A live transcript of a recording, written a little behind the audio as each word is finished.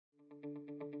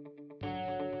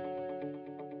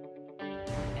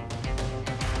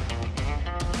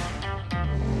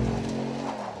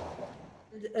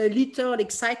and a little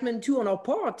excitement too on our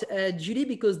part, Julie,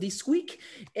 because this week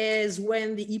is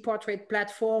when the ePortrait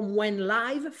platform went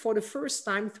live for the first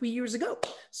time 3 years ago.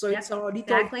 So yep, it's our little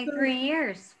exactly 3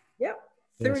 years. Yeah.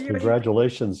 Yes,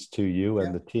 congratulations to you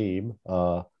and the team.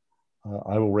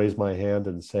 I will raise my hand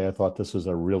and say I thought this was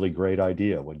a really great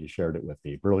idea when you shared it with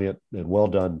me. Brilliant and well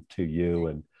done to you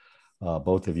and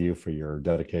both of you for your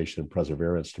dedication and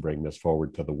perseverance to bring this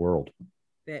forward to the world.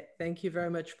 Thank you very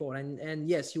much, Paul. And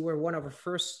yes, you were one of our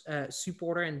first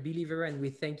supporter and believer, and we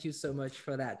thank you so much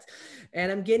for that.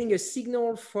 And I'm getting a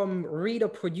signal from Reed, our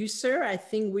producer. I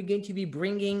think we're going to be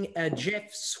bringing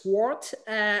Jeff Swart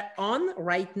on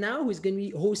right now, who's going to be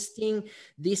hosting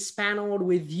this panel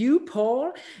with you,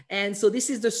 Paul. And so this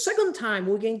is the second time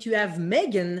we're going to have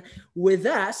Megan with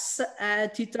us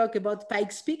to talk about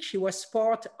Pikes Peak. She was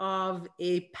part of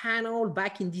a panel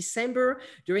back in December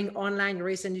during Online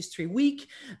Race Industry Week.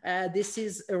 This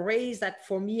is a race that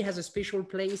for me has a special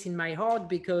place in my heart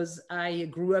because I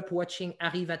grew up watching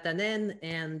Ari Vatanen,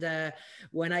 and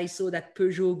when I saw that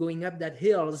Peugeot going up that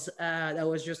hills, that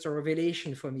was just a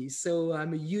revelation for me. So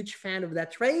I'm a huge fan of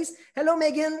that race. Hello,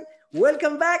 Megan.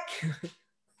 Welcome back.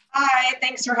 Hi,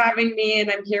 thanks for having me. And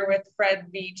I'm here with Fred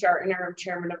V. Chartner,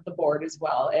 chairman of the board as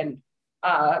well, and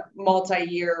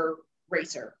multi-year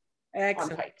racer.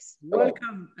 Excellent. On Pikes.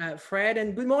 Welcome, Fred,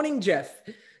 and good morning, Jeff.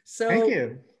 So, thank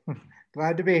you.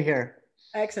 Glad to be here.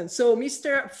 Excellent. So,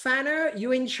 Mr. Fanner,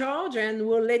 you're in charge, and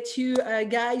we'll let you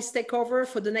guys take over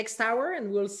for the next hour,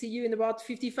 and we'll see you in about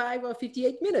 55 or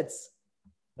 58 minutes.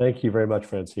 Thank you very much,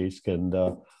 Francisque. And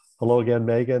hello again,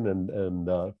 Megan,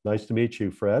 and nice to meet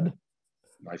you, Fred.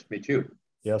 Nice to meet you.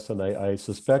 Yes, and I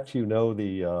suspect you know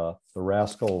the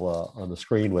rascal on the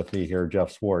screen with me here,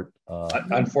 Jeff Swart.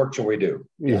 Unfortunately, we do.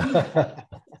 Yeah.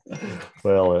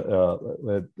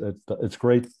 Well, it's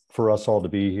great for us all to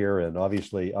be here, and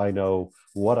obviously, I know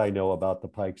what I know about the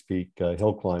Pikes Peak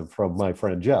hill climb from my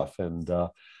friend Jeff, and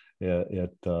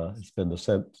it's been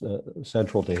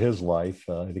central to his life.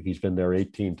 I think he's been there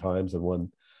 18 times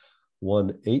and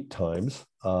won 8 times,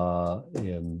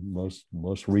 and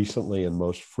most recently and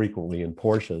most frequently in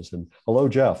Porsches. And hello,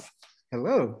 Jeff.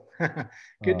 Hello.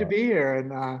 Good to be here.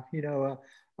 And you know,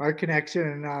 our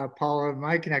connection, Paul, and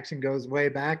my connection goes way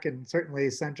back, and certainly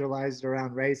centralized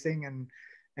around racing.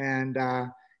 And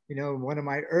you know, one of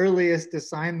my earliest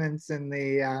assignments in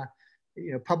the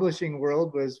publishing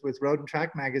world was with Road and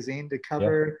Track magazine to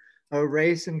cover a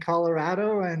race in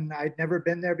Colorado, and I'd never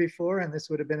been there before, and this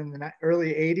would have been in the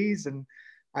early 80s. And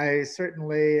I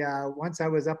certainly, once I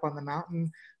was up on the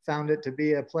mountain, found it to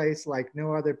be a place like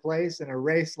no other place and a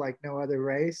race like no other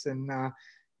race. And,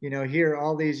 you know, here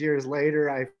all these years later,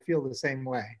 I feel the same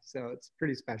way. So it's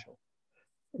pretty special.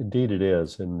 Indeed it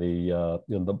is. In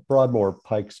the Broadmoor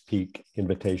Pikes Peak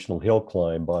Invitational Hill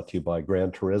Climb, brought to you by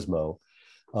Gran Turismo,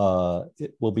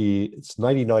 it will be its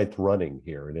 99th running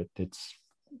here, and it's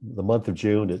the month of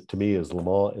June, to me, is Le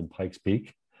Mans and Pikes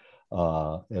Peak.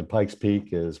 And Pikes Peak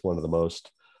is one of the most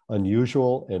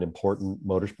unusual and important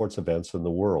motorsports events in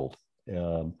the world.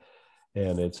 And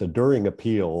its enduring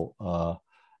appeal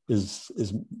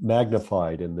is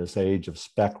magnified in this age of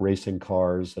spec racing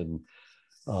cars and,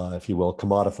 if you will,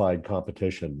 commodified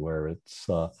competition, where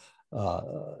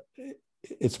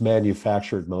it's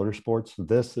manufactured motorsports.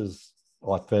 This is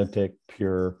authentic,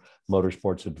 pure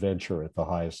motorsports adventure at the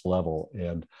highest level.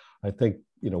 And I think,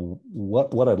 you know,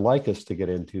 what I'd like us to get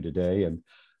into today, and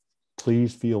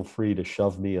please feel free to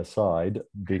shove me aside,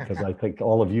 because I think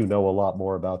all of you know a lot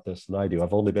more about this than I do.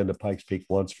 I've only been to Pikes Peak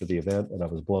once for the event, and I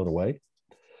was blown away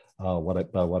by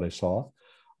what I saw.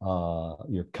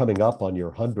 You're coming up on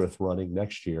your 100th running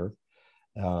next year.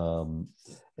 And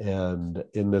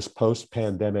in this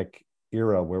post-pandemic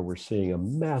era where we're seeing a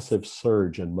massive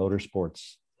surge in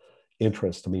motorsports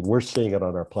interest, I mean, we're seeing it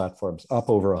on our platforms up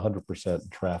over 100% in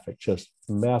traffic, just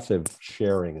massive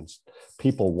sharing, and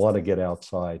people want to get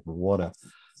outside and want to,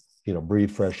 you know,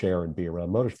 breathe fresh air and be around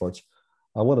motorsports.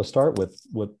 I want to start with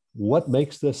what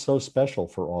makes this so special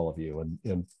for all of you,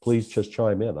 and please just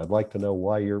chime in. I'd like to know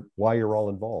why you're all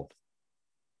involved.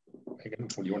 Megan,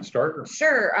 do you want to start? Or?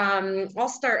 Sure. I'll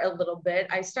start a little bit.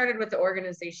 I started with the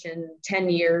organization 10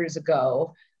 years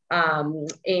ago.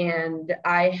 And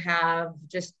I have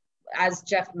just, as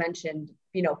Jeff mentioned,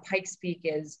 you know, Pikes Peak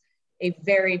is a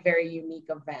very, very unique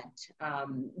event.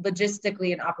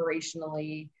 Logistically and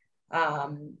operationally,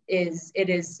 it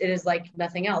is like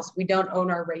nothing else. We don't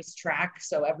own our racetrack,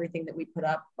 so everything that we put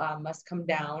up must come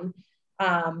down.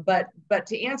 But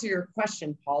to answer your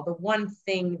question, Paul, the one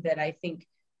thing that I think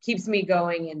keeps me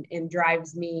going and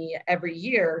drives me every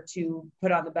year to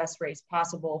put on the best race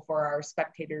possible for our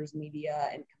spectators, media,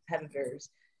 and competitors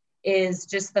is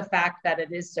just the fact that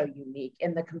it is so unique,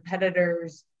 and the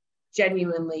competitors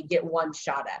genuinely get one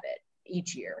shot at it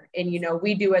each year. And, you know,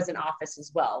 we do as an office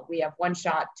as well. We have one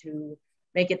shot to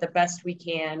make it the best we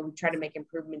can. We try to make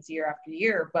improvements year after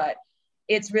year, but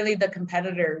it's really the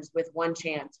competitors with one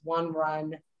chance, one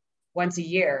run once a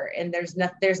year. And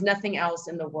there's nothing else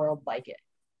in the world like it.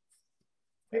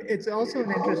 It's also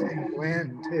an interesting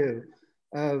blend too,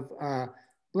 of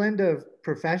blend of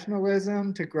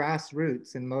professionalism to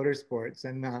grassroots in motorsports.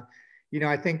 And, you know,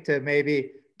 I think to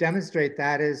maybe demonstrate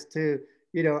that is to,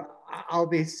 you know, I'll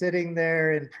be sitting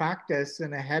there in practice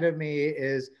and ahead of me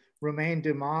is Romain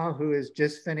Dumas, who has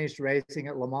just finished racing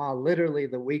at Le Mans literally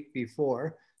the week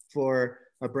before for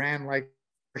a brand like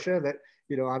Porsche that,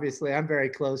 you know, obviously I'm very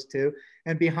close to.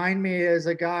 And behind me is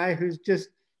a guy who's just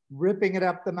ripping it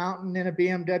up the mountain in a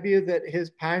BMW that his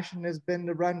passion has been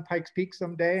to run Pikes Peak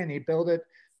someday. And he built it,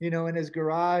 you know, in his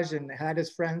garage and had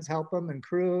his friends help him and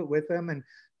crew it with him. And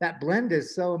that blend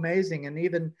is so amazing. And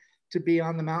even to be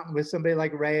on the mountain with somebody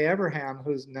like Ray Evernham,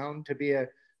 who's known to be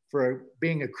for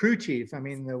being a crew chief. I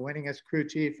mean, the winningest crew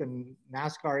chief in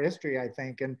NASCAR history, I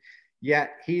think. And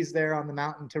yet he's there on the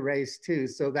mountain to race too.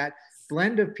 So that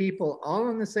blend of people all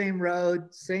on the same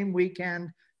road, same weekend,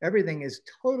 everything is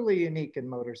totally unique in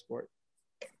motorsport.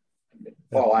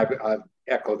 Paul, I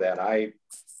echo that. I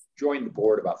joined the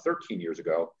board about 13 years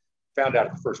ago, found out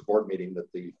at the first board meeting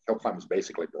that the hill climb was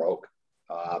basically broke.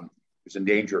 It was in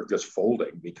danger of just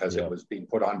folding because it was being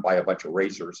put on by a bunch of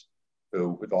racers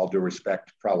who, with all due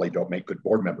respect, probably don't make good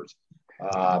board members.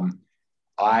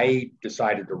 I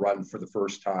decided to run for the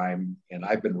first time, and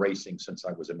I've been racing since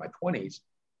I was in my 20s,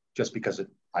 just because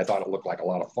I thought it looked like a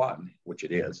lot of fun, which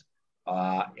it is.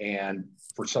 And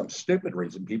for some stupid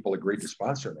reason, people agreed to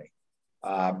sponsor me.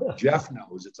 Jeff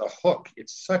knows it's a hook.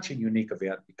 It's such a unique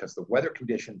event because the weather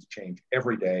conditions change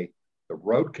every day. The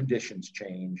road conditions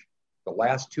change. The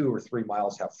last 2 or 3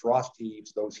 miles have frost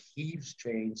heaves. Those heaves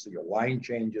change, so your line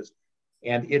changes.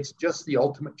 And it's just the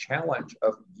ultimate challenge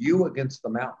of you against the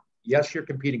mountain. Yes, you're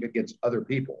competing against other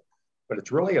people, but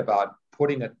it's really about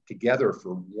putting it together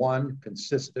for one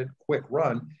consistent, quick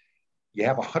run. You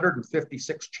have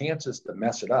 156 chances to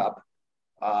mess it up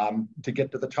to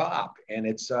get to the top. And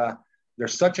it's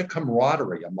there's such a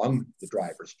camaraderie among the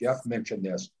drivers. Jeff mentioned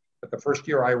this, but the first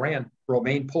year I ran,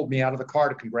 Romain pulled me out of the car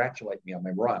to congratulate me on my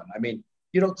run. I mean,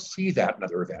 you don't see that in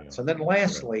other events. And then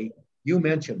lastly, you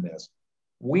mentioned this.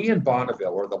 We in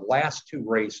Bonneville are the last 2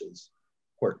 races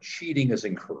where cheating is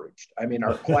encouraged. I mean,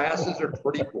 our classes are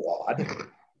pretty broad.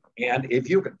 And if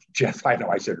you could, Jeff, I know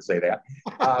I shouldn't say that,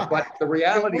 but the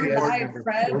reality is,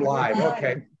 we're live,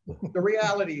 okay. The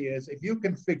reality is, if you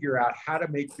can figure out how to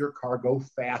make your car go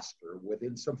faster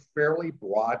within some fairly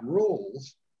broad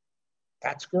rules,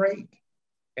 that's great.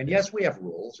 And yes, we have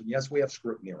rules, and yes, we have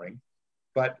scrutineering,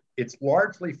 but it's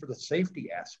largely for the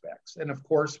safety aspects. And of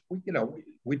course, we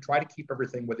try to keep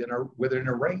everything within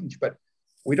a range, but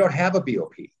we don't have a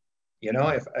BOP. You know,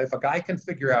 if a guy can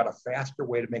figure out a faster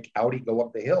way to make Audi go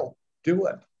up the hill, do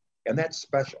it. And that's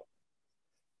special.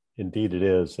 Indeed it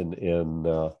is. And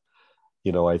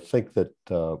you know, I think that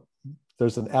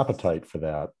there's an appetite for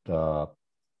that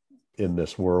in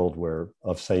this world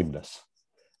of sameness.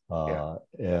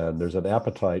 And there's an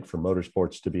appetite for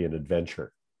motorsports to be an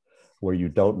adventure where you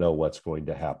don't know what's going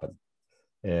to happen.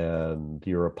 And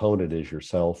your opponent is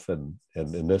yourself, and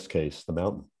in this case, the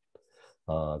mountain.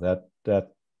 That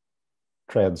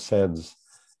transcends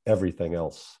everything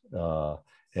else.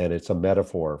 And it's a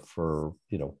metaphor for,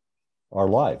 you know, our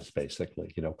lives,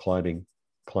 basically, you know, climbing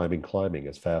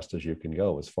as fast as you can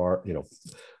go, as far, you know,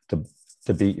 to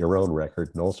beat your own record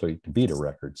and also to beat a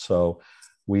record. So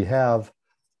we have,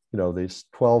 you know, these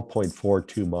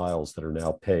 12.42 miles that are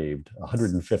now paved,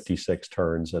 156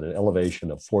 turns at an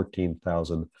elevation of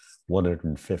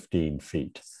 14,115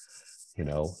 feet. You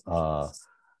know,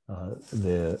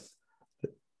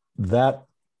 that,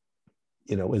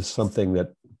 you know, is something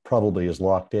that probably is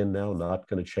locked in now, not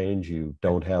going to change. You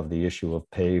don't have the issue of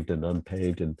paved and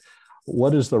unpaved. And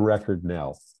what is the record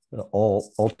now?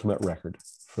 Ultimate record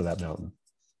for that mountain?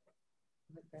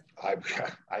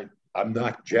 I'm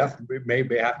not Jeff. We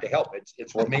maybe have to help.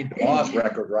 It's Romain Dumas'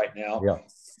 record right now. Yeah.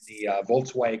 The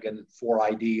Volkswagen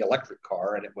 4ID electric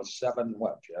car, and it was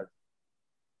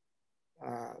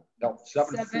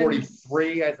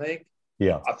 743, I think.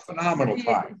 Yeah. A phenomenal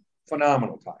time.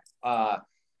 Phenomenal time.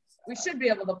 We should be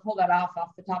able to pull that off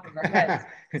the top of our heads.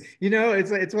 You know,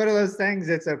 it's one of those things.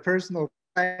 It's a personal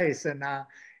place, and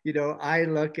you know, I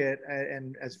look at,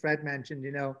 and as Fred mentioned,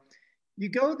 you know, you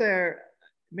go there.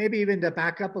 Maybe even to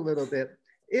back up a little bit,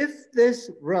 if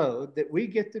this road that we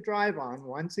get to drive on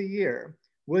once a year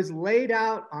was laid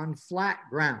out on flat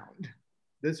ground,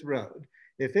 this road,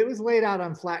 if it was laid out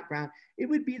on flat ground, it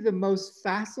would be the most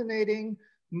fascinating,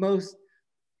 most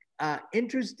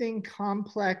interesting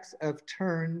complex of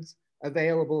turns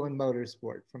available in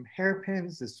motorsport, from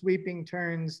hairpins to sweeping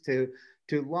turns to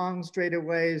long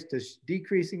straightaways to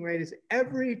decreasing radius.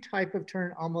 Every type of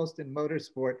turn almost in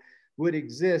motorsport would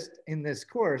exist in this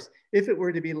course if it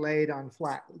were to be laid on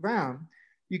flat ground.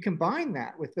 You combine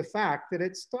that with the fact that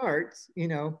it starts,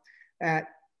 at,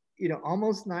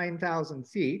 almost 9,000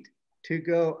 feet to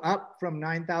go up from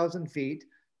 9,000 feet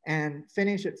and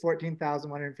finish at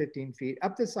 14,115 feet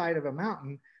up the side of a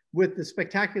mountain with the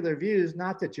spectacular views,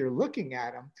 not that you're looking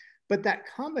at them, but that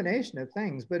combination of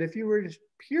things. But if you were to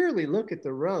purely look at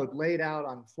the road laid out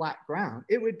on flat ground,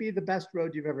 it would be the best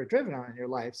road you've ever driven on in your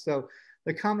life. So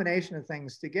the combination of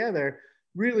things together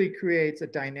really creates a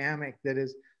dynamic that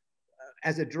is,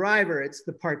 as a driver, it's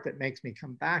the part that makes me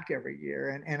come back every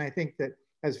year. And I think that,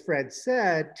 as Fred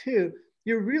said too,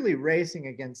 you're really racing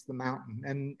against the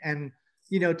mountain. And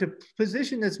to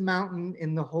position this mountain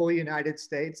in the whole United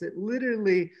States, it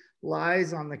literally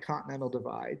lies on the Continental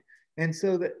Divide. And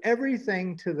so that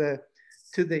everything to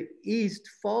the east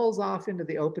falls off into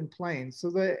the open plains.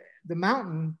 So the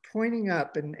mountain pointing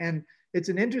up, and it's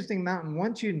an interesting mountain.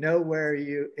 Once you know where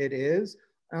it is,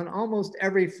 on almost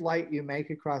every flight you make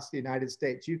across the United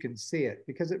States, you can see it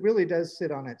because it really does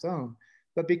sit on its own.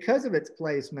 But because of its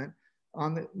placement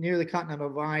near the Continental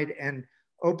Divide and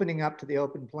opening up to the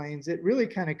open plains, it really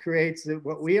kind of creates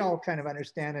what we all kind of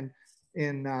understand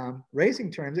in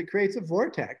racing terms. It creates a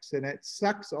vortex and it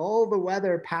sucks all the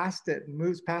weather past it and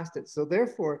moves past it. So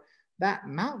therefore, that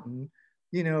mountain,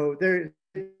 there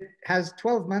has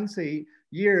 12 months a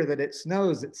year that it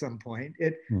snows at some point.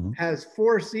 It has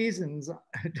 4 seasons,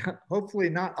 hopefully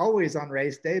not always on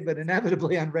race day, but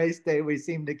inevitably on race day, we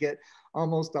seem to get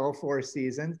almost all 4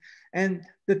 seasons. And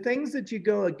the things that you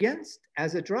go against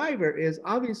as a driver is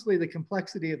obviously the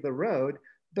complexity of the road,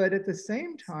 but at the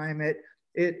same time, it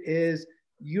is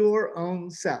your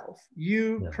own self.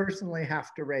 You personally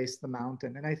have to race the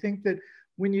mountain. And I think that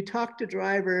when you talk to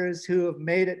drivers who have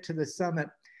made it to the summit,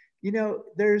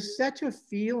 there's such a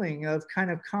feeling of kind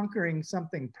of conquering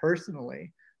something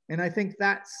personally. And I think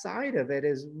that side of it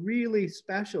is really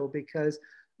special because,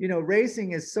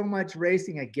 racing is so much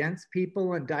racing against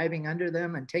people and diving under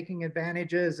them and taking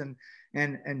advantages and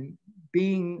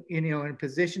being, in a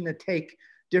position to take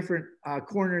different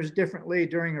corners differently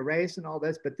during a race and all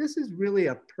this. But this is really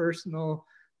a personal,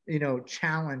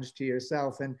 challenge to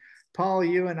yourself. And Paul,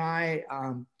 you and I,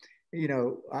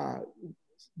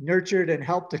 nurtured and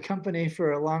helped a company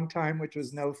for a long time, which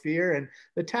was No Fear. And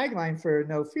the tagline for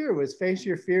No Fear was face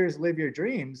your fears, live your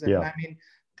dreams. And I mean,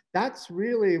 that's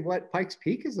really what Pikes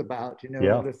Peak is about,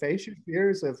 to face your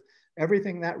fears of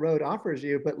everything that road offers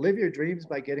you, but live your dreams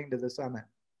by getting to the summit.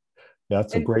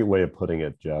 That's a great way of putting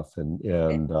it, Jeff.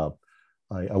 And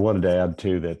I wanted to add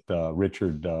too that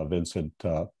Richard Vincent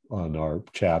on our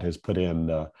chat has put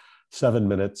in 7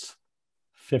 minutes,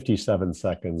 57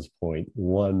 seconds,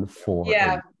 0.14.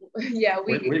 Yeah,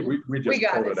 we just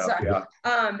got it. Sorry. Yeah.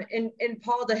 And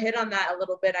Paul, to hit on that a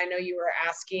little bit, I know you were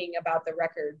asking about the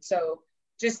record. So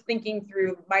just thinking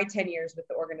through my 10 years with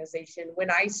the organization, when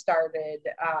I started,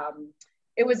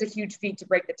 it was a huge feat to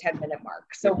break the 10-minute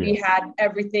mark. So we had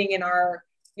everything in our,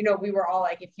 we were all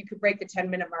like, if you could break the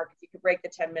 10-minute mark, if you could break the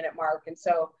 10-minute mark. And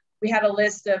so we had a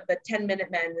list of the 10-minute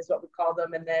men is what we call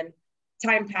them. And then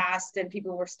time passed and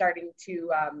people were starting to,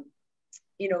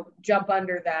 jump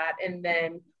under that. And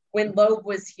then when Loeb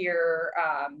was here,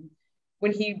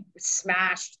 when he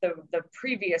smashed the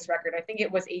previous record, I think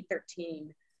it was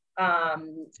 8:13.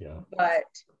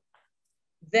 But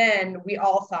then we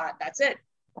all thought, that's it.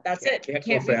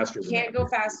 Can't go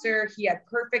faster. He had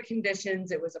perfect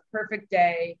conditions. It was a perfect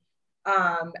day.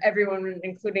 Everyone,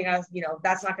 including us,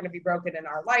 that's not going to be broken in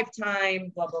our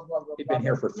lifetime, blah, blah, blah, blah. He'd been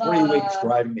here for 3 weeks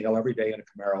driving the hill every day in a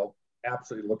Camaro,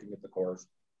 absolutely looking at the course.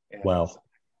 And wow.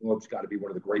 Loeb's got to be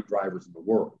one of the great drivers in the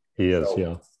world. He is,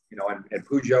 and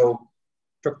Peugeot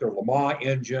took their Le Mans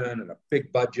engine and a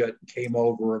big budget and came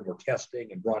over and were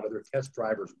testing and brought other test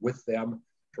drivers with them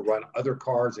to run other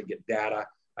cars and get data.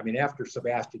 I mean, after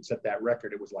Sebastian set that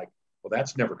record, it was like, well,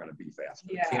 that's never going to be fast.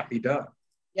 It can't be done.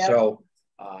 Yep. So,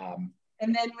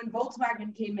 and then when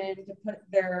Volkswagen came in to put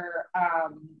their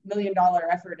 $1 million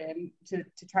effort in to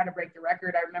try to break the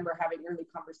record, I remember having early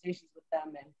conversations with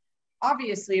them. And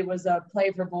obviously it was a play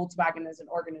for Volkswagen as an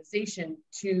organization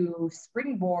to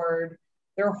springboard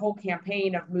their whole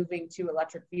campaign of moving to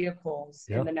electric vehicles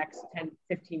in the next 10,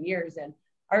 15 years. And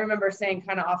I remember saying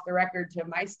kind of off the record to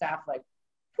my staff, like,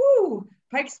 whoo,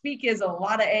 Pikes Peak is a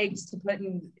lot of eggs to put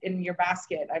in your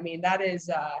basket. I mean, that is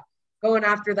going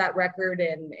after that record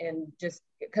and just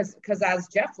because as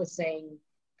Jeff was saying,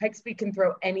 Pikes Peak can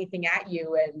throw anything at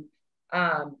you, and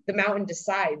the mountain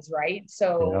decides, right?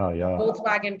 So Yeah.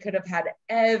 Volkswagen could have had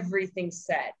everything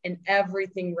set and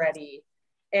everything ready,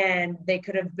 and they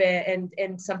could have been,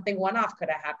 and something one-off could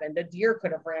have happened. A deer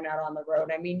could have ran out on the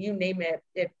road. I mean, you name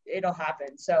it, it'll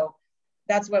happen. So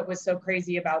that's what was so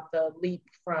crazy about the leap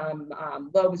from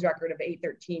Loeb's record of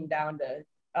 8:13 down to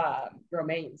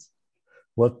Romaine's.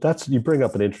 Well, you bring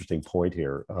up an interesting point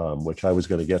here, which I was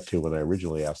going to get to when I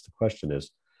originally asked the question, is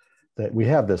that we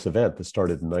have this event that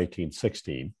started in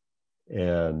 1916.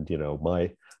 And, you know,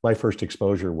 my first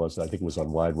exposure was, I think it was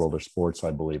on Wide World of Sports.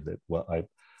 I believe that, well,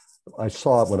 I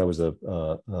saw it when I was a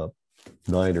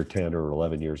 9 or 10 or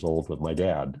 11 years old with my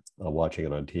dad, watching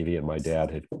it on TV. And my dad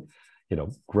had, you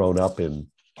know, grown up in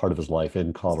part of his life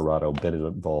in Colorado, been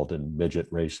involved in midget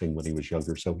racing when he was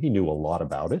younger. So he knew a lot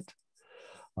about it.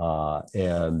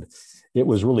 And it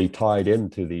was really tied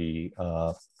into the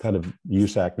kind of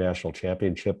USAC National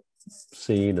Championship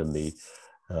scene and the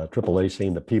AAA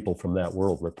scene. The people from that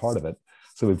world were part of it.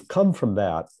 So we've come from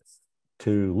that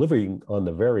to living on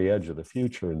the very edge of the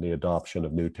future and the adoption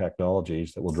of new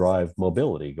technologies that will drive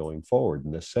mobility going forward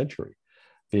in this century,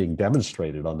 being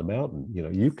demonstrated on the mountain. You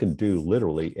know, you can do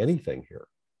literally anything here.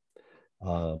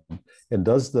 And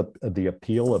does the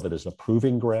appeal of it as a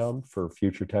proving ground for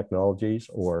future technologies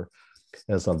or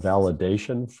as a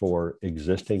validation for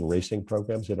existing racing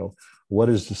programs? You know, what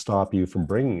is to stop you from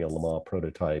bringing a Le Mans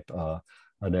prototype, a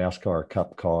NASCAR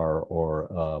Cup car,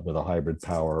 or with a hybrid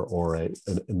power, or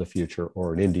in the future,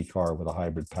 or an Indy car with a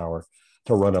hybrid power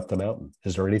to run up the mountain?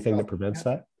 Is there anything that prevents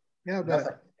that? Yeah,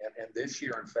 and this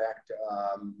year, in fact,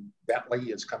 Bentley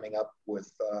is coming up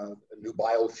with a new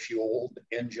biofueled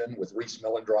engine with Reese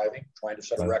Millen driving, trying to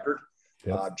set a record.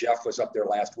 Yep. Jeff was up there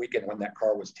last weekend when that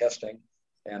car was testing.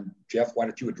 And Jeff, why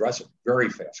don't you address it? Very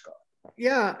fast car.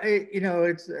 Yeah, you know,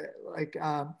 it's like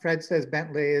Fred says,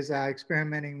 Bentley is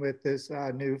experimenting with this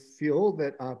new fuel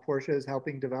that Porsche is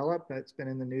helping develop. That's been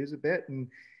in the news a bit,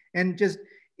 and just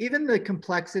even the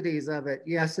complexities of it.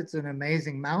 Yes, it's an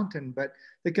amazing mountain, but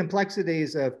the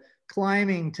complexities of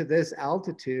climbing to this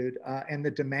altitude and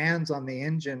the demands on the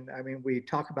engine. I mean, we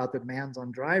talk about the demands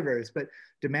on drivers, but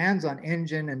demands on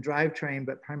engine and drivetrain,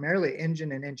 but primarily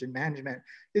engine and engine management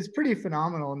is pretty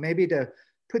phenomenal. And maybe to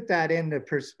put that into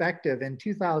perspective, in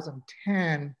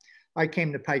 2010, I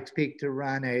came to Pikes Peak to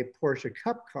run a Porsche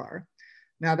Cup car.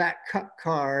 Now that Cup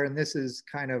car, and this is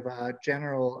kind of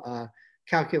general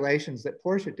calculations that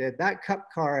Porsche did, that Cup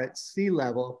car at sea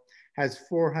level has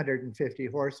 450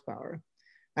 horsepower.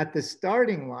 At the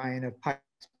starting line of Pikes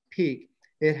Peak,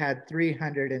 it had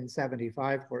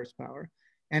 375 horsepower.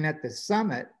 And at the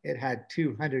summit, it had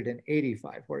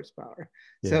 285 horsepower.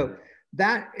 Yeah. So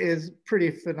that is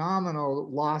pretty phenomenal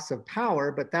loss of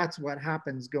power, but that's what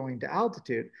happens going to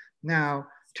altitude. Now,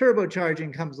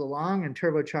 turbocharging comes along and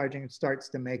turbocharging starts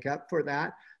to make up for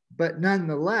that. But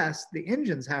nonetheless, the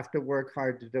engines have to work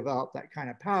hard to develop that kind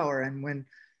of power. And when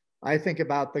I think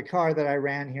about the car that I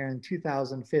ran here in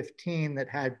 2015 that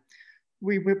had,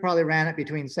 we probably ran it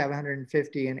between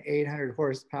 750 and 800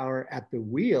 horsepower at the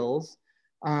wheels.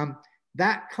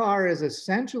 That car is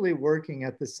essentially working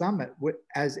at the summit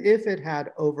as if it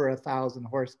had over 1,000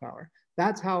 horsepower.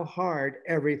 That's how hard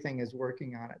everything is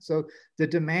working on it. So the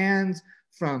demands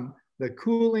from the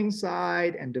cooling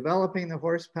side and developing the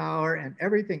horsepower and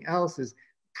everything else is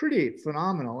pretty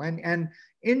phenomenal. And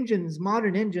engines,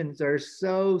 modern engines are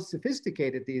so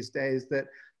sophisticated these days that,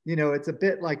 you know, it's a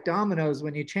bit like dominoes.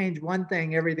 When you change one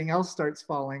thing, everything else starts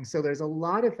falling. So there's a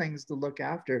lot of things to look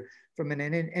after from an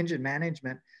engine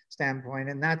management standpoint.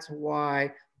 And that's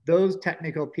why those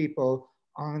technical people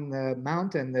on the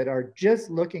mountain that are just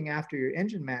looking after your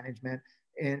engine management,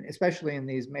 and especially in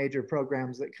these major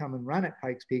programs that come and run at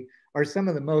Pikes Peak, are some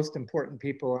of the most important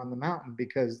people on the mountain,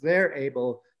 because they're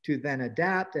able to then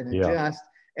adapt and adjust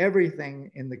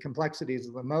everything in the complexities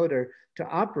of the motor to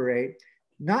operate,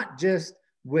 not just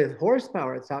with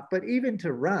horsepower at top, but even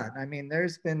to run. I mean,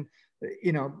 there's been,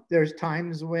 you know, there's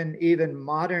times when even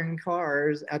modern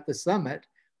cars at the summit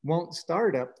won't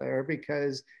start up there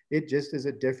because it just is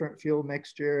a different fuel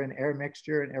mixture and air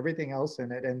mixture and everything else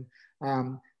in it. And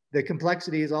the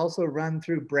complexities also run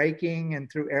through braking and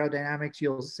through aerodynamics.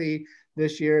 You'll see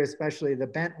this year, especially the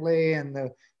Bentley and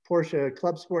the Porsche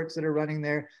Club Sports that are running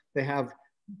there, they have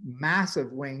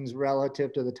massive wings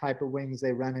relative to the type of wings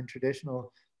they run in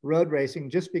traditional road racing,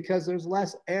 just because there's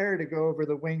less air to go over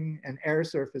the wing and air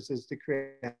surfaces to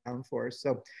create downforce.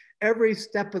 So every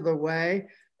step of the way,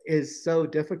 is so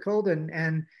difficult.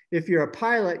 And if you're a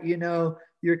pilot, you know,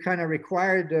 you're kind of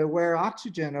required to wear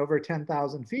oxygen over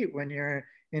 10,000 feet when you're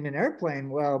in an airplane.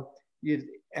 Well, you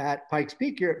at Pikes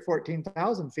Peak, you're at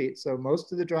 14,000 feet. So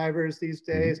most of the drivers these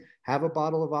days have a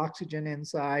bottle of oxygen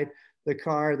inside the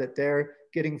car that they're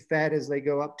getting fed as they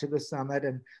go up to the summit.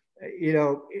 And, you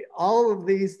know, all of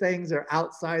these things are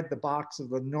outside the box of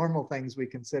the normal things we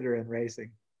consider in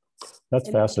racing. That's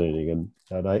fascinating.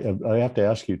 And I have to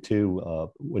ask you too,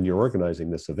 when you're organizing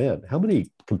this event, how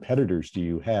many competitors do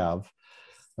you have?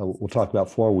 We'll talk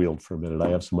about four-wheeled for a minute. I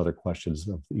have some other questions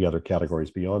of the other categories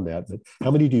beyond that, but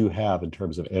how many do you have in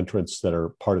terms of entrants that are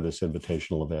part of this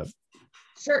invitational event?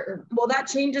 Sure. Well, that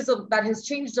has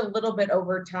changed a little bit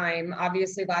over time.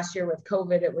 Obviously, last year with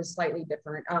COVID, it was slightly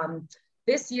different.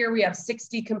 This year we have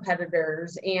 60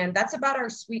 competitors, and that's about our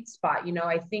sweet spot. You know,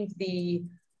 I think the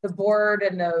board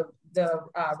and the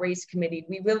race committee,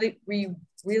 we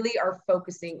really are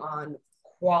focusing on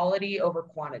quality over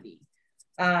quantity.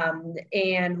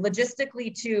 And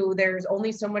logistically too, there's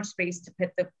only so much space to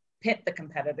pit the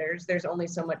competitors. There's only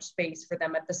so much space for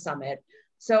them at the summit.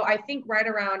 So I think right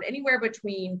around anywhere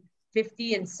between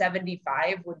 50 and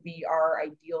 75 would be our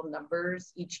ideal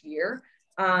numbers each year.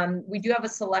 We do have a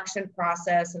selection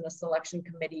process and a selection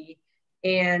committee.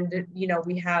 And, you know,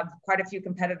 we have quite a few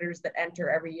competitors that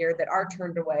enter every year that are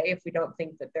turned away if we don't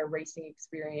think that their racing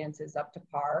experience is up to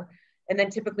par. And then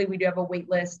typically we do have a wait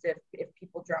list if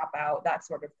people drop out, that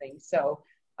sort of thing. So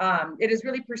it is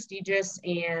really prestigious,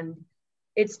 and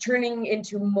it's turning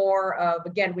into more of,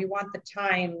 again, we want the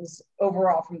times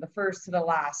overall from the first to the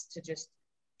last to just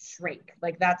shrink.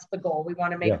 Like, that's the goal. We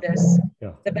want to make this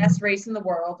the best race in the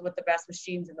world with the best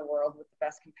machines in the world with the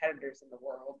best competitors in the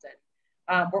world.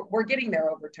 And we're getting there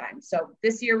over time. So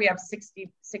this year we have 60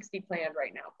 planned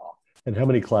right now, Paul. And how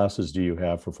many classes do you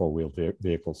have for four-wheeled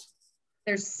vehicles?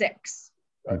 There's 6.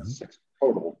 6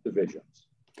 total divisions.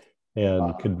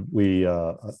 And could we,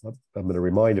 I'm going to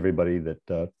remind everybody that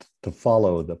to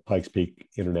follow the Pikes Peak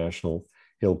International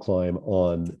Hill Climb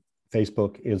on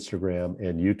Facebook, Instagram,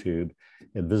 and YouTube,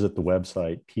 and visit the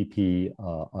website ppihc.org.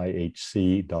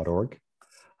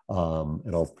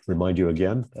 And I'll remind you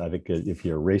again, I think if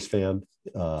you're a race fan,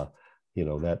 you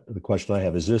know, that the question I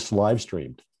have, is this live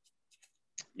streamed?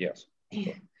 Yes.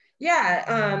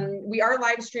 Yeah, we are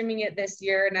live streaming it this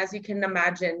year. And as you can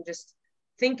imagine, just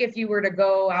think if you were to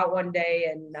go out one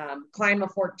day and climb a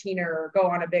 14er or go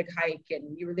on a big hike,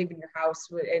 and you were leaving your house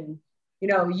and, you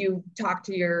know, you talk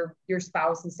to your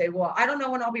spouse and say, well, I don't know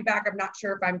when I'll be back. I'm not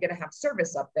sure if I'm going to have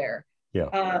service up there.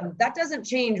 Yeah. That doesn't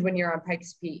change when you're on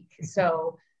Pikes Peak.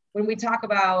 So when we talk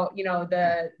about, you know,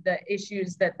 the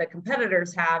issues that the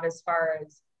competitors have as far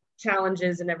as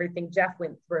challenges and everything Jeff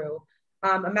went through,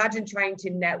 imagine trying to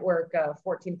network a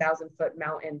 14,000 foot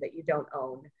mountain that you don't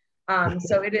own.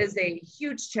 So it is a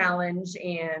huge challenge,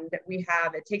 and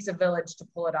it takes a village to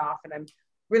pull it off. And I'm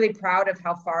really proud of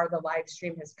how far the live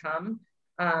stream has come.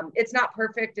 It's not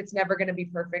perfect. It's never going to be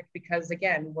perfect because,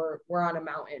 again, we're on a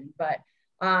mountain, but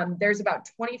there's about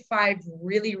 25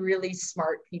 really, really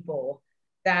smart people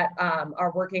that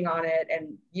are working on it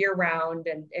and year round.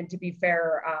 And to be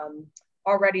fair,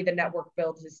 already the network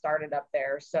build has started up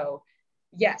there. So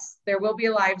yes, there will be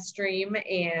a live stream,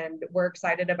 and we're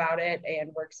excited about it.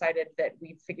 And we're excited that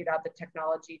we've figured out the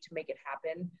technology to make it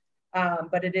happen.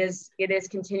 But it is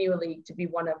continually to be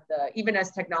one of even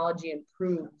as technology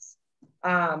improves,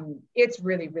 it's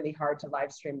really, really hard to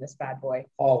live stream this bad boy.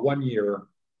 One year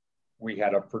we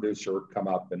had a producer come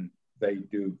up, and they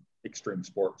do extreme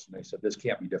sports, and they said, this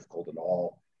can't be difficult at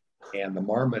all. And the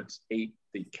marmots ate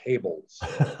the cables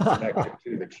connected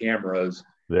to the cameras.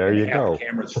 There you go. The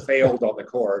cameras failed on the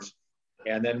course.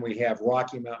 And then we have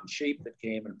Rocky Mountain sheep that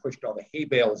came and pushed all the hay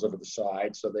bales over the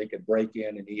side so they could break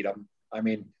in and eat them. I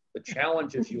mean, the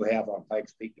challenges you have on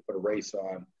Pikes Peak to put a race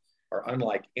on are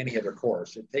unlike any other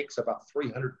course. It takes about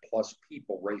 300 plus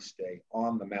people race day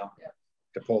on the mountain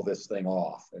to pull this thing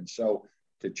off. And so,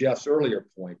 to Jeff's earlier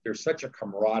point, there's such a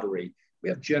camaraderie. We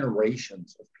have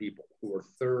generations of people who are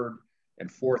 3rd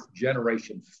and 4th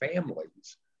generation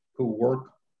families who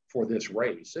work for this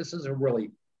race. This is a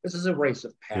race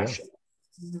of passion.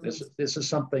 Yeah. This is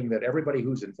something that everybody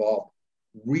who's involved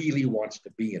really wants to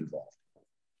be involved.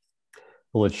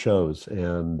 Well, it shows.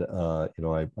 And, you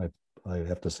know, I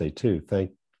have to say too, thank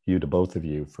you to both of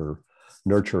you for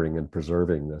nurturing and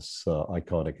preserving this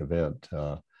iconic event.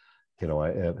 You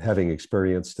know, having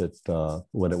experienced it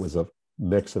when it was a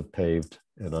mix of paved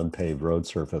and unpaved road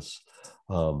surface,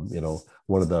 you know,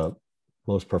 one of the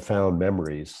most profound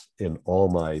memories in all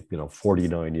my,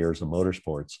 49 years of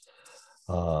motorsports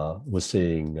was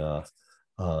seeing,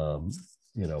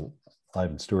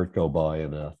 Ivan Stewart go by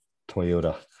in a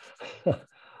Toyota,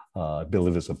 I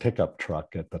believe it was a pickup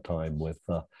truck at the time, with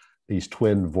these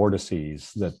twin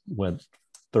vortices that went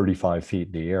 35 feet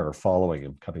in the air following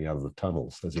him coming out of the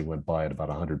tunnels as he went by at about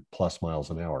 100 plus miles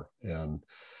an hour. And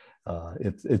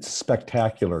it's a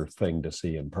spectacular thing to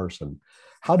see in person.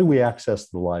 How do we access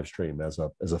the live stream as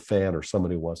a fan or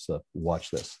somebody who wants to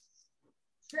watch this?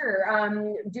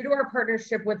 Sure. Due to our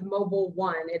partnership with Mobil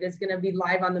 1, it is going to be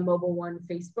live on the Mobil 1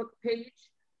 Facebook page.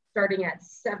 Starting at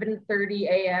 7:30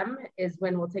 a.m. is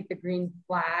when we'll take the green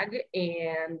flag,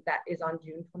 and that is on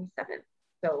June 27th.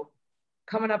 So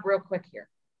coming up real quick here.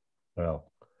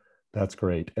 Well, that's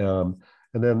great. And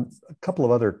then a couple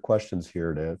of other questions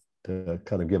here to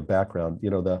kind of give background. You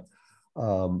know,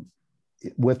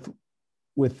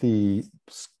 with the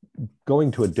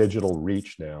going to a digital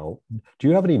reach now, do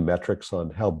you have any metrics on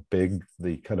how big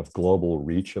the kind of global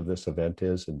reach of this event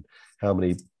is, and how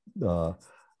many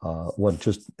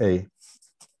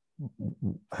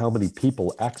how many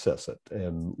people access it,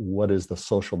 and what is the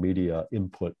social media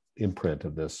imprint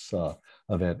of this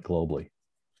event globally?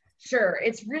 Sure.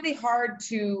 It's really hard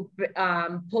to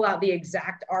pull out the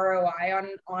exact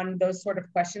ROI on those sort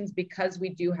of questions, because we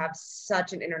do have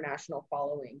such an international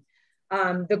following.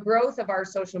 The growth of our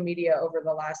social media over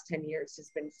the last 10 years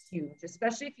has been huge,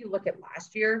 especially if you look at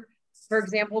last year, for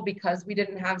example, because we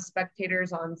didn't have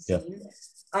spectators on scene.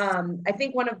 Yeah. I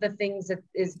think one of the things that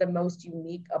is the most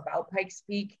unique about Pikes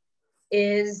Peak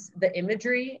is the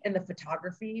imagery and the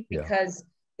photography, because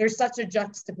there's such a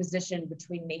juxtaposition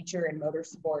between nature and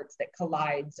motorsports that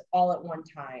collides all at one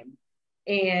time.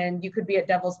 And you could be at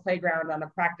Devil's Playground on a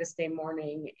practice day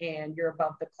morning and you're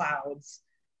above the clouds,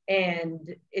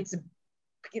 and it's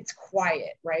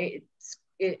quiet, right?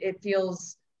 It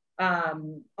feels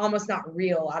almost not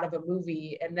real, out of a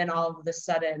movie, and then all of a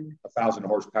sudden 1,000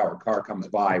 horsepower car comes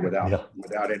by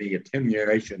without any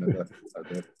attenuation of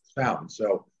the sound.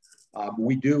 So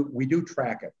we do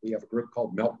track it. We have a group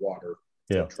called Meltwater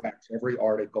that tracks every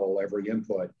article, every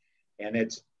input, and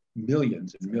it's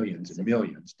millions and millions and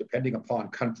millions, depending upon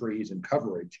countries and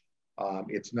coverage.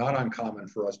 It's not uncommon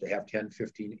for us to have 10,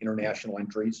 15 international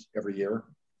entries every year.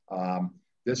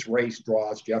 This race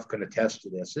draws, Jeff can attest to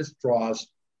this, draws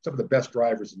some of the best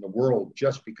drivers in the world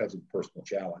just because of personal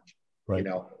challenge. Right. You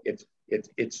know, it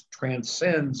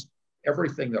transcends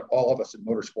everything that all of us in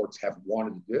motorsports have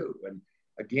wanted to do. And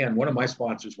again, one of my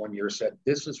sponsors one year said,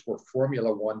 this is where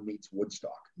Formula One meets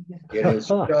Woodstock. It is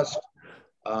just,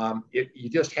 you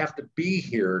just have to be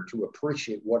here to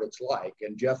appreciate what it's like.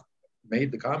 And Jeff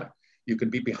made the comment, you can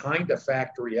be behind a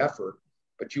factory effort,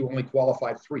 but you only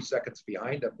qualified 3 seconds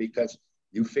behind them because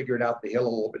you figured out the hill a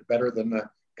little bit better than the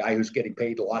guy who's getting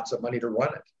paid lots of money to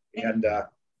run it. And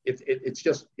it's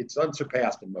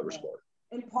unsurpassed in motorsport.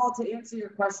 And Paul, to answer your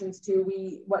questions too,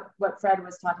 what Fred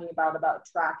was talking about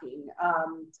tracking,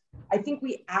 I think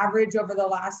we average over the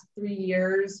last 3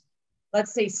 years,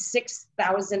 let's say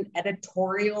 6,000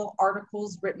 editorial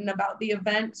articles written about the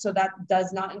event. So that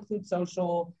does not include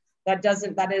social. That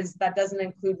doesn't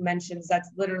include mentions. That's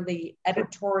literally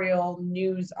editorial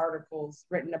news articles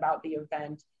written about the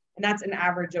event. And that's an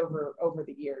average over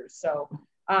the years. So,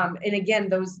 and again,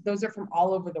 those are from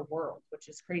all over the world, which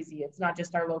is crazy. It's not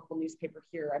just our local newspaper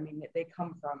here. I mean, they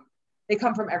come from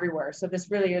everywhere. So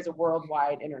this really is a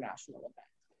worldwide international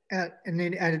event. And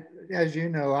as you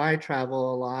know, I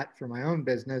travel a lot for my own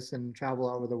business and travel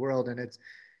all over the world. And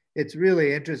it's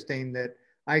really interesting that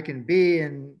I can be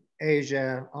in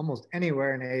Asia, almost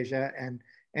anywhere in Asia and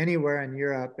anywhere in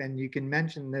Europe. And you can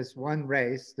mention this one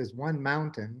race, this one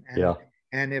mountain.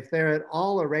 And if they're at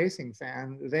all a racing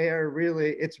fan,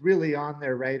 it's really on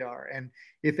their radar. And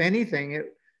if anything,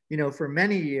 for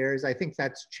many years, I think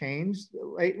that's changed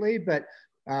lately, but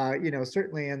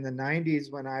certainly in the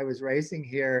 90s when I was racing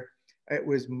here, it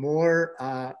was more,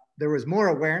 there was more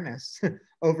awareness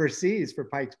overseas for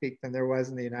Pikes Peak than there was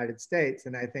in the United States.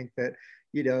 And I think that,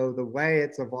 the way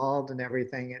it's evolved and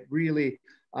everything, it really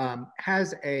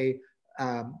has a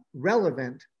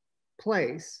relevant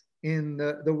place in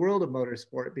the world of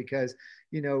motorsport, because,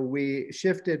 we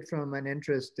shifted from an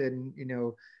interest in,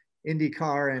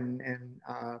 IndyCar and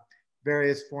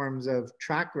various forms of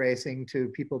track racing to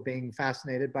people being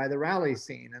fascinated by the rally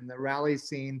scene. And the rally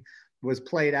scene was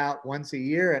played out once a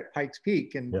year at Pikes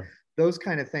Peak. And those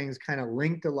kind of things kind of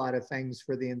linked a lot of things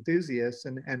for the enthusiasts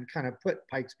and kind of put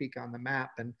Pikes Peak on the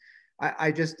map. And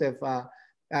I just have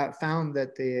found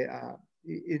that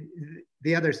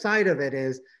the other side of it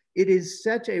is, it is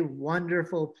such a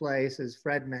wonderful place, as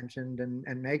Fred mentioned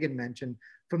and Megan mentioned,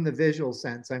 from the visual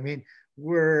sense. I mean,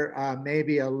 we're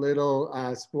maybe a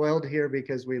little spoiled here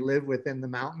because we live within the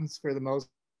mountains for the most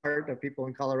part of people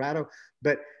in Colorado.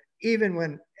 But even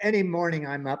when any morning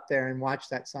I'm up there and watch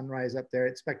that sunrise up there,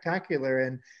 it's spectacular.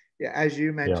 And as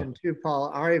you mentioned too,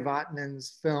 Paul, Ari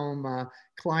Vatanen's film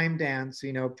Climb Dance,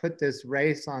 put this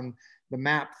race on the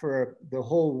map for the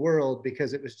whole world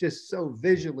because it was just so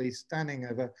visually stunning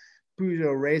of a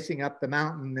Peugeot racing up the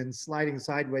mountain and sliding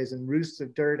sideways and roosts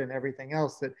of dirt and everything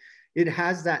else, that it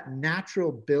has that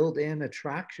natural built-in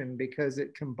attraction because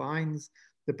it combines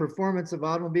the performance of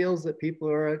automobiles that people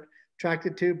are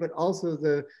attracted to, but also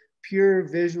the pure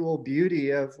visual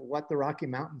beauty of what the Rocky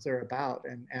Mountains are about.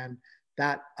 And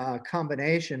that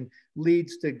combination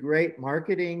leads to great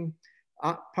marketing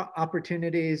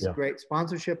opportunities, great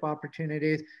sponsorship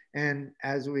opportunities. And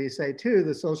as we say too,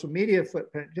 the social media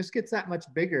footprint just gets that much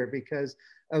bigger because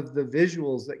of the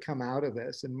visuals that come out of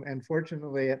this. And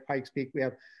fortunately at Pikes Peak, we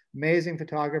have amazing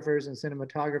photographers and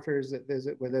cinematographers that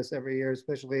visit with us every year,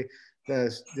 especially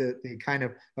the kind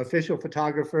of official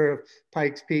photographer of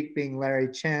Pikes Peak being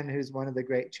Larry Chen, who's one of the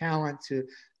great talents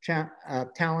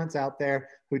out there,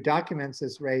 who documents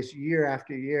this race year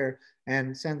after year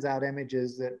and sends out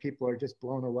images that people are just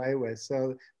blown away with.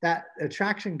 So that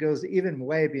attraction goes even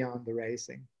way beyond the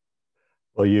racing.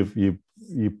 Well, you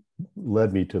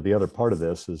led me to the other part of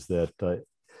this, is that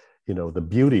the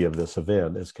beauty of this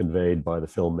event is conveyed by the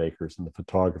filmmakers and the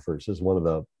photographers as one of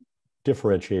the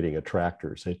differentiating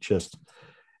attractors.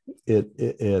 It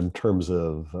in terms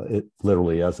of it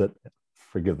literally, as it,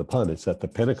 forgive the pun, it's at the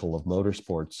pinnacle of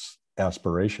motorsports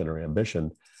aspiration or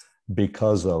ambition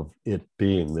because of it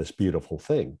being this beautiful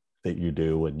thing that you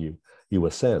do when you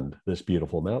ascend this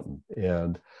beautiful mountain.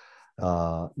 And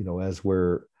as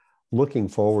we're looking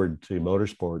forward to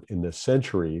motorsport in this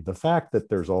century, the fact that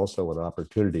there's also an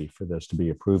opportunity for this to be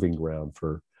a proving ground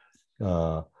for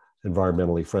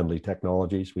environmentally friendly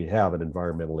technologies. We have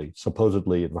an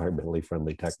supposedly environmentally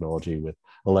friendly technology with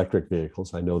electric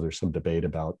vehicles. I know there's some debate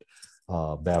about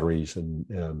batteries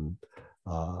and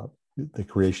the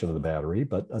creation of the battery,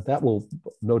 but that will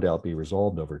no doubt be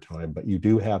resolved over time. But you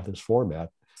do have this format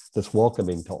that's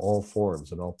welcoming to all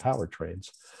forms and all powertrains.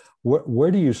 Where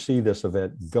do you see this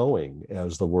event going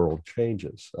as the world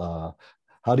changes?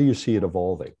 How do you see it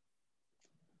evolving?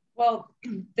 Well,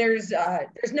 there's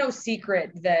no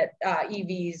secret that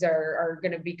EVs are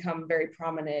going to become very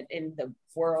prominent in the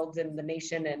world, in the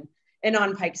nation, and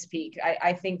on Pikes Peak.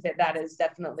 I think that is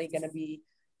definitely going to be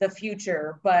the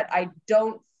future, but I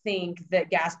don't think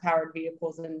that gas-powered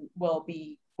vehicles will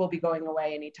be going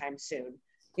away anytime soon.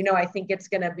 I think it's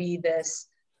going to be this.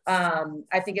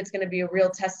 I think it's going to be a real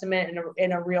testament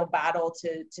and a real battle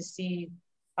to see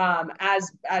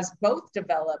as both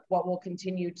develop what will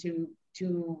continue to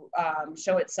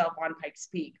show itself on Pikes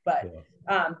Peak. But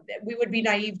we would be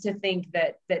naive to think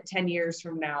that 10 years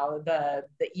from now, the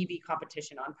EV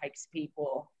competition on Pikes Peak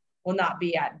will not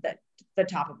be at the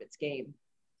top of its game.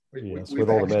 Yes, with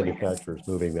all the manufacturers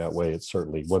moving that way, it's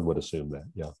certainly, one would assume that.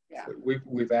 Yeah.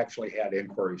 We've actually had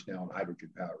inquiries now on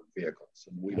hydrogen-powered vehicles,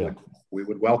 and we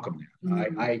would welcome that.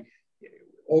 Mm-hmm. I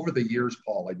over the years,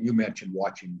 Paul, and you mentioned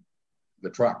watching the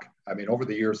truck. I mean, over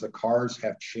the years, the cars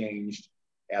have changed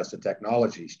as the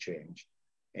technologies changed,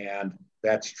 and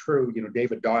that's true.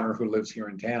 David Donner, who lives here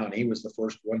in town, he was the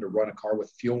first one to run a car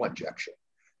with fuel injection,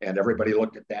 and everybody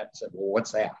looked at that and said, "Well,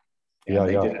 what's that?" And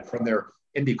they did it from their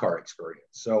IndyCar experience.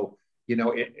 So,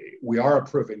 we are a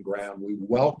proving ground. We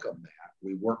welcome that.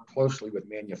 We work closely with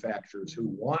manufacturers who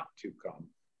want to come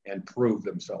and prove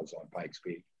themselves on Pikes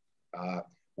Peak.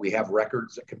 We have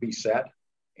records that can be set,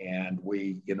 and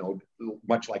we,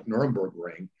 much like Nuremberg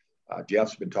Ring,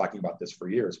 Jeff's been talking about this for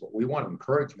years, but we want to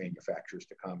encourage manufacturers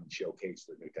to come and showcase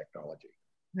their new technology.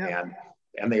 Yeah.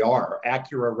 And they are.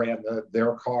 Acura ran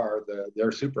their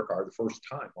supercar the first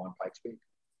time on Pikes Peak.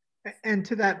 And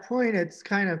to that point,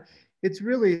 it's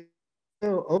really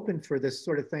so open for this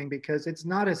sort of thing because it's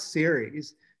not a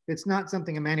series. It's not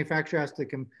something a manufacturer has to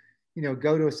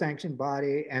go to a sanctioned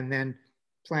body and then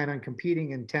plan on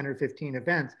competing in 10 or 15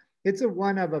 events. It's a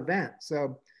one-of event.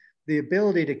 So the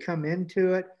ability to come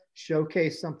into it,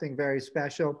 showcase something very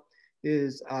special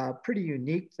is pretty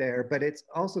unique there, but it's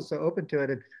also so open to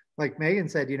it. And like Megan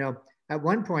said, at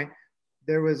one point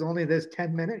there was only this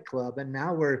 10-minute club, and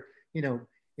now we're,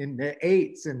 in the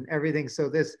 8s and everything. So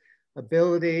this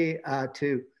ability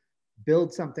to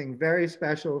build something very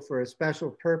special for a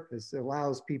special purpose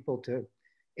allows people to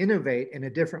innovate in a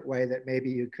different way that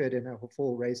maybe you could in a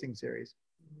full racing series.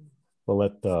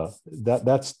 Well,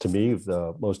 that's to me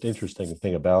the most interesting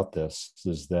thing about this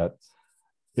is that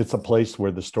it's a place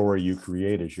where the story you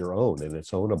create is your own and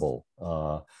it's ownable.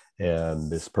 And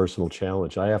this personal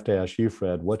challenge. I have to ask you,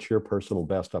 Fred, what's your personal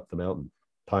best up the mountain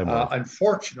time?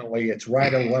 Unfortunately, it's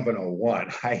right at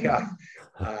 11:01.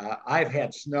 I've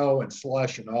had snow and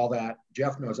slush and all that.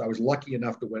 Jeff knows I was lucky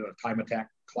enough to win a time attack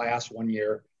class one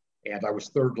year, and I was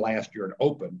third last year in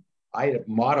open. I had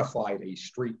modified a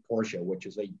street Porsche, which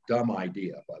is a dumb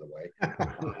idea, by the way.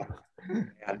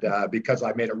 And because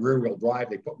I made a rear wheel drive,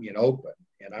 they put me in open,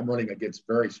 and I'm running against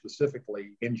very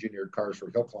specifically engineered cars for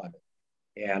hill climbing.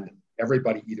 And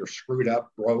everybody either screwed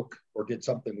up, broke, or did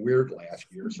something weird last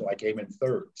year. So I came in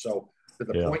third. So to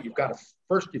the point, you've got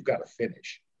to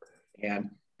finish.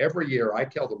 And every year I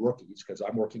tell the rookies, because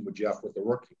I'm working with Jeff with the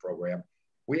rookie program,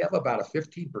 we have about a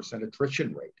 15%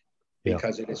 attrition rate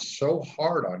because it is so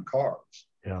hard on cars.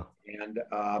 Yeah. And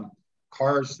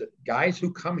cars that guys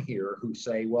who come here who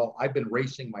say, well, I've been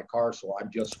racing my car, so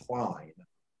I'm just fine,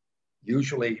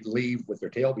 usually leave with their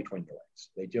tail between their legs.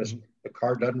 They just, the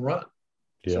car doesn't run.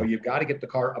 Yeah. So you've got to get the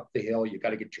car up the hill. You've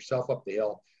got to get yourself up the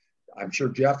hill. I'm sure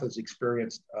Jeff has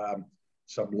experienced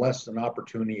some less than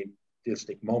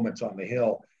opportunistic moments on the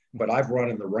hill, but I've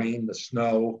run in the rain, the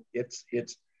snow.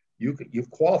 You've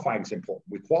qualifying is important.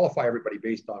 We qualify everybody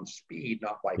based on speed,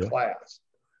 not by class.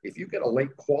 If you get a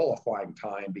late qualifying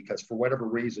time because for whatever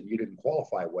reason you didn't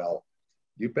qualify well,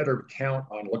 you better count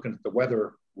on looking at the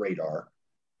weather radar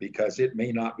because it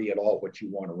may not be at all what you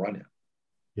want to run in.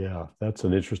 Yeah, that's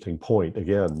an interesting point.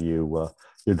 Again,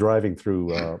 you're driving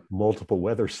through multiple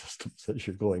weather systems as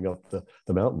you're going up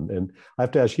the mountain. And I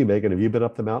have to ask you, Megan, have you been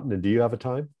up the mountain and do you have a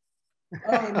time?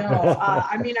 Oh no,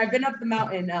 I mean, I've been up the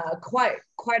mountain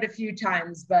quite a few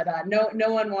times, but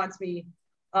no one wants me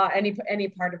any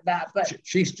part of that. But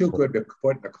she's too good to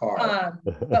put in the car.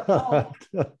 But Paul,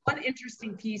 one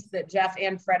interesting piece that Jeff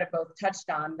and Fred have both touched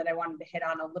on that I wanted to hit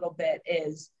on a little bit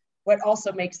is what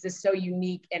also makes this so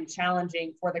unique and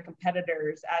challenging for the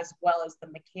competitors as well as the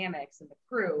mechanics and the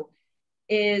crew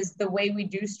is the way we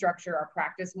do structure our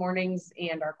practice mornings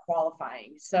and our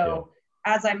qualifying. So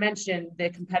as I mentioned, the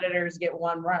competitors get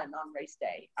one run on race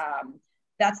day.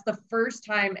 That's the first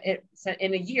time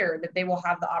in a year that they will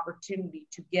have the opportunity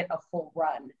to get a full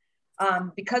run.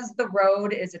 Because the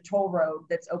road is a toll road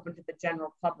that's open to the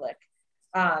general public,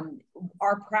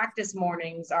 our practice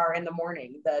mornings are in the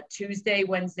morning, the Tuesday,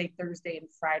 Wednesday, Thursday, and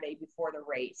Friday before the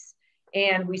race.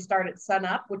 And we start at sun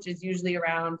up, which is usually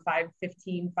around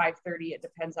 5:15, 5:30. It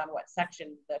depends on what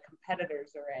section the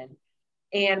competitors are in.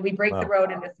 And we break the road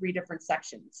into 3 different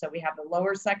sections. So we have the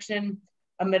lower section,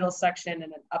 a middle section,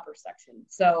 and an upper section.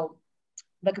 So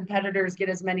the competitors get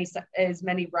as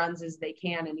many runs as they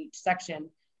can in each section,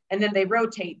 and then they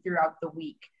rotate throughout the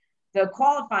week. The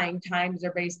qualifying times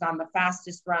are based on the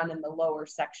fastest run in the lower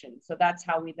section. So that's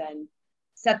how we then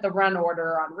set the run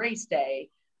order on race day.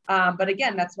 But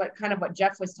again, that's what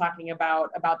Jeff was talking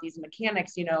about these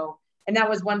mechanics, and that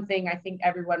was one thing I think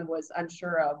everyone was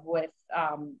unsure of with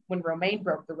when Romain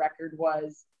broke the record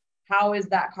was how is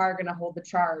that car going to hold the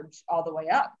charge all the way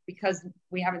up? Because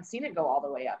we haven't seen it go all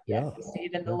the way up yet. We see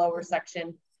it in the lower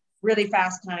section, really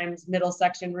fast times, middle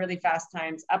section, really fast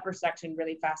times, upper section,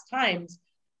 really fast times.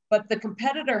 But the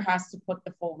competitor has to put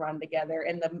the full run together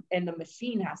and the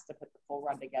machine has to put the full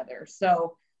run together.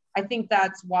 So I think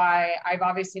that's why I've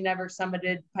obviously never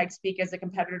summited Pikes Peak as a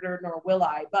competitor, nor will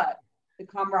I, but the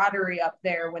camaraderie up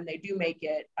there when they do make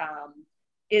it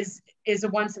is a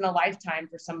once in a lifetime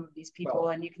for some of these people,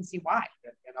 and you can see why.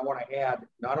 And I want to add,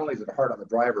 not only is it hard on the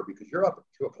driver because you're up at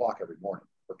 2:00 every morning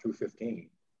or 2:15,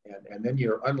 and then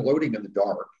you're unloading in the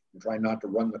dark and trying not to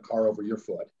run the car over your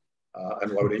foot.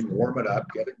 Unloading, warm it up,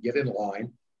 get in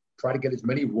line, try to get as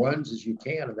many runs as you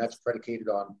can, and that's predicated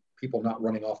on people not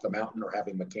running off the mountain or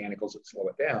having mechanicals that slow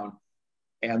it down.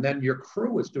 And then your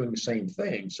crew is doing the same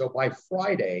thing. So by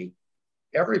Friday,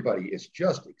 everybody is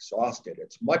just exhausted.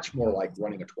 It's much more like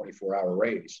running a 24-hour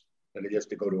race than it is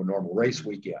to go to a normal race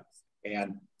weekend.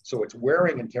 And so it's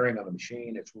wearing and tearing on the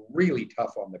machine. It's really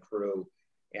tough on the crew.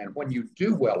 And when you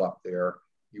do well up there,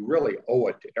 you really owe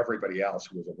it to everybody else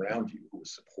who was around you, who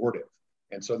was supportive.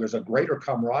 And so there's a greater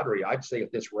camaraderie, I'd say,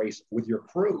 at this race with your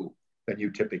crew than you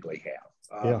typically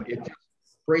have. It just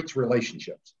creates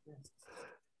relationships.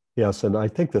 Yes, and I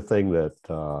think the thing that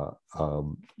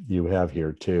you have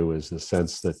here too is the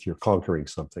sense that you're conquering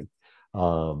something.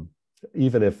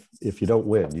 Even if you don't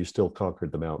win, you still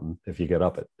conquered the mountain if you get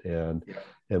up it. And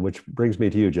which brings me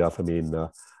to you, Jeff. I mean,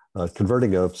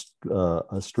 converting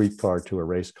a street car to a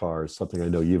race car is something I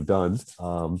know you've done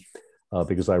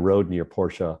because I rode in your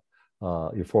Porsche,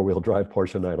 your 4-wheel drive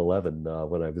Porsche 911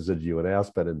 when I visited you in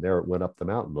Aspen, and there it went up the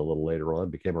mountain a little later on,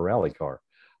 became a rally car.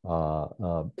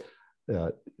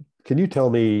 Can you tell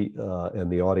me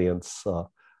and the audience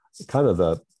kind of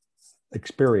the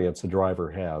experience a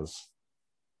driver has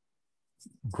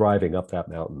driving up that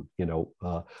mountain.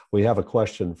 We have a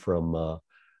question from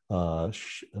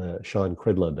Sean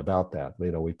Cridland about that.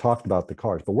 We talked about the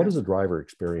cars, but what does a driver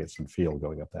experience and feel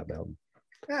going up that mountain?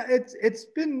 Yeah,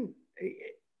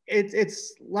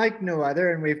 it's like no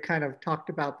other, and we've kind of talked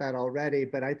about that already.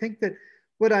 But I think that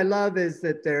what I love is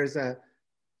that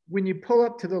when you pull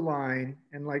up to the line,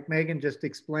 and like Megan just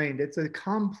explained, it's a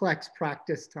complex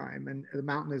practice time, and the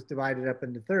mountain is divided up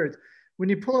into thirds. When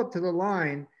you pull up to the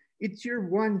line, it's your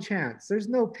one chance. There's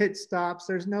no pit stops,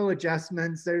 there's no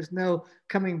adjustments, there's no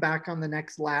coming back on the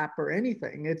next lap or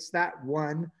anything. It's that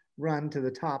one run to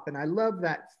the top. And I love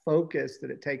that focus that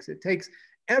it takes. It takes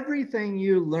everything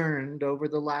you learned over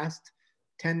the last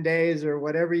 10 days or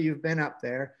whatever you've been up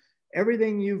there,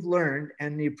 everything you've learned,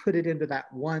 and you put it into that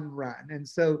one run. And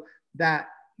so that,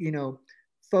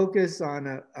 focus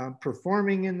on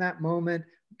performing in that moment.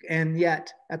 And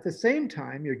yet at the same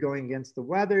time, you're going against the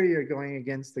weather, you're going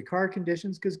against the car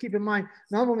conditions, because keep in mind,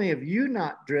 not only have you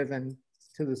not driven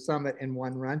to the summit in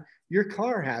one run, your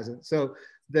car hasn't. So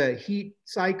the heat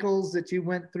cycles that you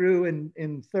went through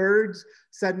in thirds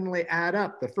suddenly add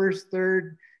up. The first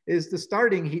third is the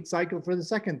starting heat cycle for the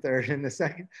second third, and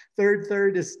the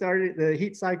third is started the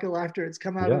heat cycle after it's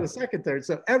come out of the second third.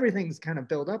 So everything's kind of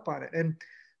built up on it. And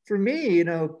for me,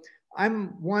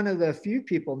 I'm one of the few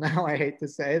people now, I hate to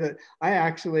say, that I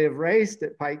actually have raced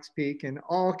at Pikes Peak in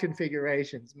all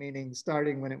configurations, meaning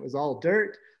starting when it was all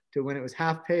dirt to when it was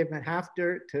half pavement, half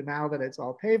dirt, to now that it's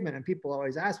all pavement. And people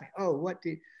always ask me, oh, what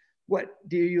do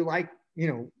you like?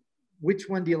 Which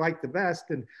one do you like the best?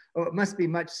 And oh, it must be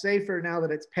much safer now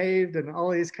that it's paved, and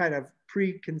all these kind of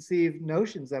preconceived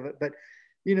notions of it. But,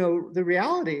 the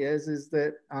reality is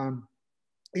that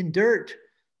in dirt,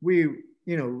 we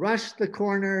rushed the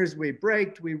corners, we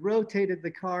braked, we rotated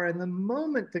the car. And the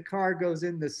moment the car goes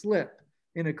in the slip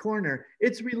in a corner,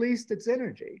 it's released its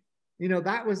energy.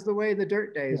 That was the way the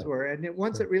dirt days were. And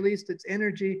once it released its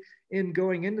energy in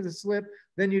going into the slip,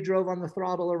 then you drove on the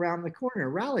throttle around the corner,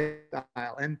 rally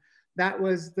style. And that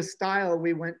was the style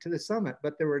we went to the summit.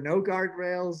 But there were no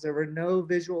guardrails, there were no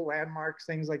visual landmarks,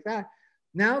 things like that.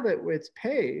 Now that it's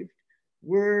paved,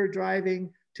 we're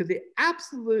driving to the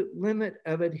absolute limit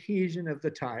of adhesion of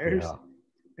the tires,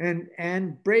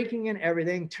 and braking and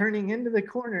everything, turning into the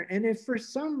corner. And if for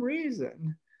some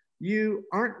reason you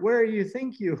aren't where you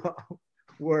think you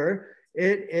were,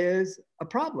 it is a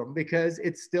problem, because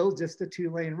it's still just a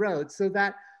 2-lane road. So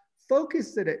that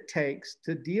focus that it takes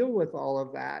to deal with all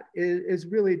of that is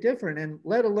really different. And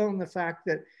let alone the fact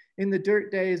that in the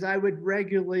dirt days, I would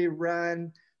regularly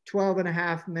run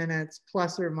 12.5 minutes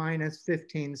plus or minus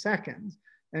 15 seconds.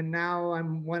 And now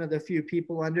I'm one of the few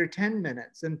people under 10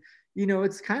 minutes. And,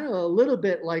 it's kind of a little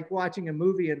bit like watching a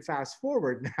movie and fast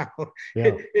forward now.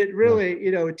 It really,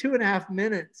 2.5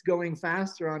 minutes going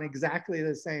faster on exactly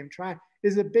the same track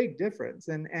is a big difference.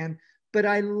 But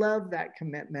I love that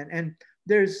commitment. And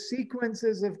there's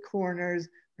sequences of corners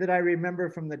that I remember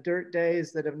from the dirt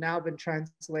days that have now been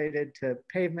translated to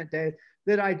pavement days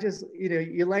that I just,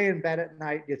 you lay in bed at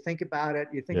night, you think about it,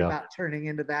 you think about turning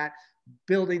into that,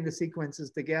 building the sequences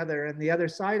together. And the other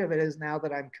side of it is, now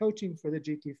that I'm coaching for the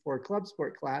GT4 Club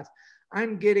Sport class,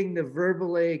 I'm getting to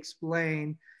verbally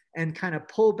explain and kind of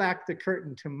pull back the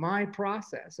curtain to my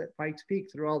process at Pikes Peak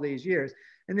through all these years.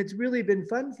 And it's really been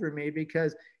fun for me,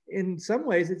 because in some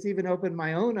ways it's even opened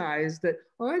my own eyes that,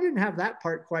 oh, I didn't have that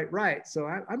part quite right. So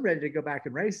I'm ready to go back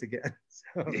and race again.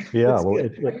 So, are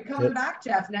you coming back,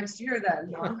 Jeff, next year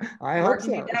then? Huh? I hope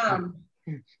so. Down.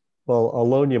 Well, I'll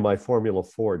loan you my Formula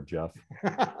Ford, Jeff.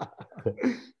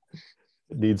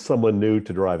 Need someone new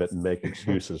to drive it and make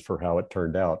excuses for how it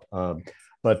turned out.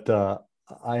 But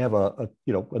I have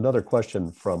another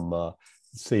question from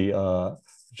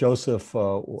Joseph.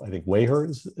 I think Wayher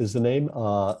is the name.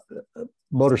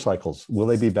 Motorcycles, will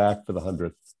they be back for the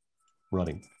 100th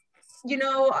running?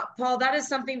 Paul, that is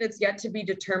something that's yet to be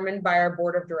determined by our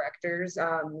board of directors.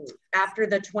 After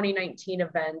the 2019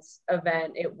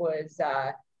 event, it was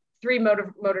 3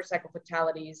 motorcycle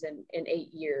fatalities in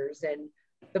 8 years. And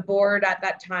the board at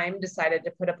that time decided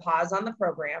to put a pause on the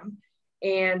program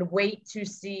and wait to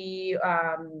see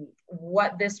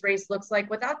what this race looks like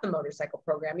without the motorcycle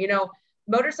program.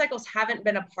 Motorcycles haven't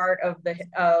been a part of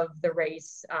the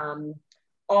race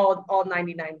all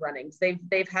 99 runnings.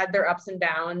 They've had their ups and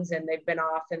downs, and they've been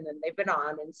off and then they've been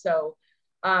on. And so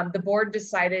the board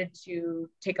decided to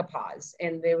take a pause,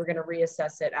 and they were going to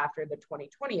reassess it after the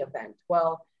 2020 event.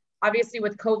 Well, obviously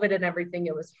with COVID and everything,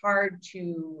 it was hard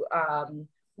to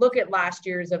look at last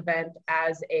year's event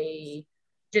as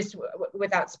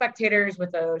without spectators,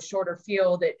 with a shorter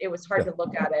field. It was hard to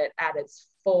look at it at its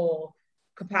full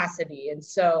capacity. And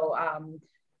so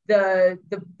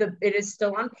it is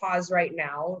still on pause right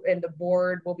now, and the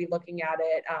board will be looking at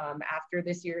it after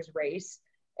this year's race,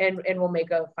 and we'll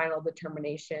make a final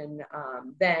determination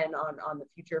then on the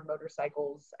future of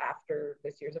motorcycles after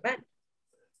this year's event.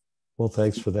 Well,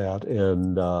 thanks for that.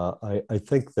 And I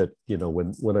think that, you know,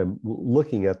 when I'm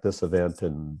looking at this event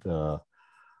and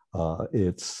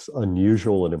its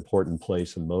unusual and important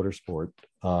place in motorsport,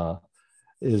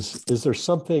 is there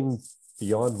something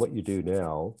beyond what you do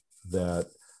now that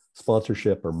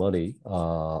sponsorship or money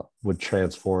would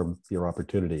transform your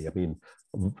opportunity? I mean,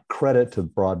 credit to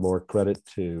Broadmoor, credit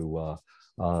to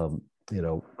you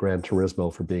know, Gran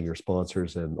Turismo for being your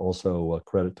sponsors, and also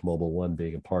credit to Mobil 1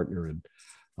 being a partner and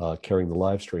carrying the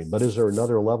live stream. But is there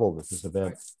another level that this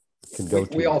event can go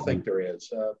to? We all think there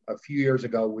is. A few years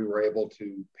ago, we were able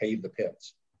to pave the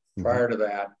pits. Prior to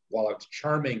that, while it's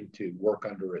charming to work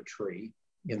under a tree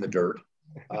in the dirt,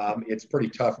 it's pretty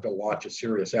tough to launch a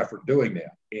serious effort doing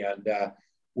that. And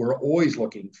we're always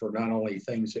looking for not only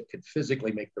things that could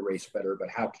physically make the race better, but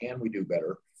how can we do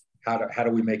better? How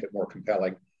do we make it more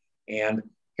compelling? And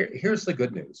here's the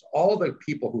good news. All the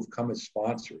people who've come as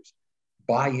sponsors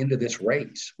buy into this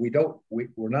race.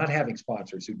 We're not having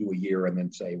sponsors who do a year and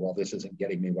then say, well, this isn't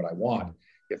getting me what I want.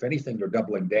 If anything, they're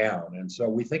doubling down. And so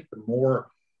we think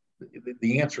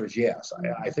the answer is yes.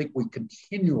 I think we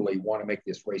continually want to make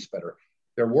this race better.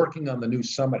 They're working on the new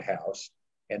Summit House,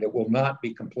 and it will not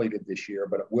be completed this year,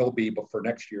 but it will be for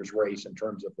next year's race in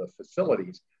terms of the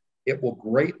facilities. It will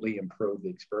greatly improve the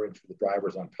experience for the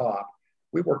drivers on top.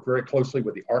 We work very closely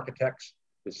with the architects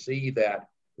to see that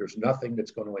there's nothing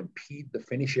that's going to impede the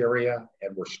finish area,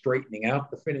 and we're straightening out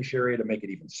the finish area to make it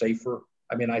even safer.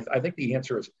 I mean, I think the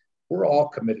answer is we're all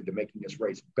committed to making this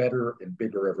race better and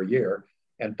bigger every year,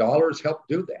 and dollars help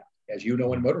do that, as you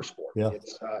know, in motorsport. Yeah.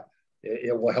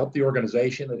 It will help the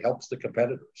organization. It helps the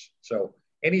competitors. So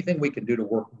anything we can do to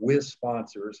work with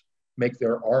sponsors, make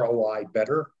their ROI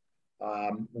better,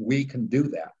 we can do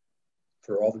that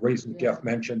for all the reasons Jeff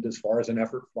mentioned as far as an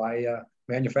effort by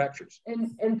manufacturers.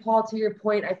 And Paul, to your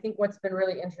point, I think what's been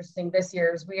really interesting this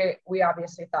year is we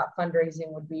obviously thought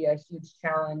fundraising would be a huge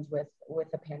challenge with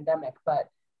the pandemic, but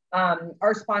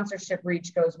our sponsorship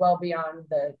reach goes well beyond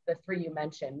the three you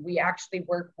mentioned. We actually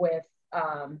work with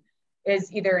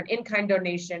is either an in-kind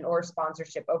donation or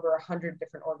sponsorship over 100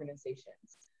 different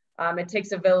organizations. It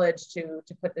takes a village to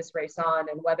put this race on,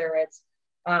 and whether it's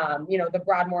you know, the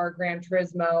Broadmoor Gran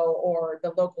Turismo or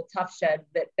the local Tough Shed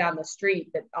that down the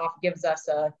street that gives us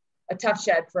a Tough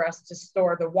Shed for us to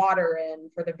store the water in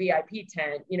for the VIP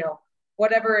tent, you know,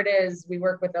 whatever it is, we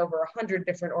work with over 100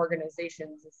 different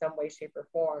organizations in some way, shape, or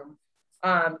form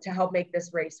to help make this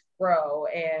race grow.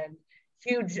 And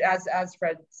huge, as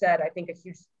Fred said, I think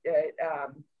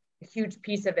a huge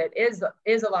piece of it is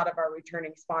a lot of our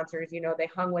returning sponsors. You know, they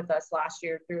hung with us last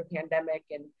year through a pandemic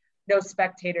and no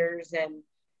spectators,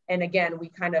 and again, we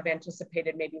kind of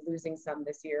anticipated maybe losing some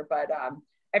this year, but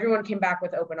everyone came back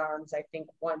with open arms. I think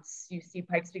once you see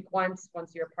Pikes Peak once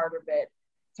you're a part of it,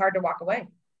 it's hard to walk away.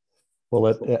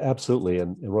 Well, absolutely.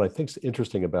 And what I think is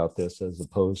interesting about this, as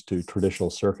opposed to traditional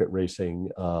circuit racing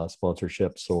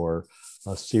sponsorships or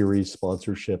series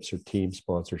sponsorships or team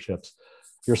sponsorships,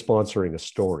 you're sponsoring a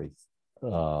story.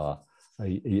 Do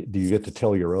you get to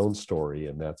tell your own story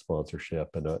in that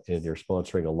sponsorship, and you're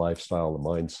sponsoring a lifestyle, a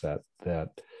mindset that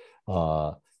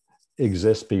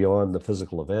exists beyond the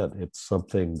physical event. It's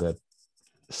something that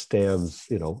stands,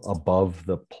 you know, above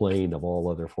the plane of all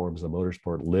other forms of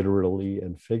motorsport, literally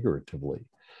and figuratively.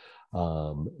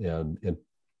 And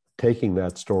taking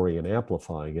that story and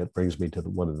amplifying it brings me to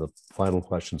one of the final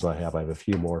questions I have. I have a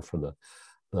few more from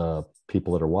the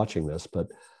people that are watching this, but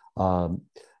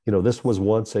you know, this was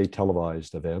once a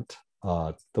televised event.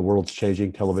 The world's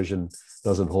changing. Television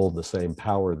doesn't hold the same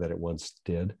power that it once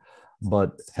did.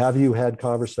 But have you had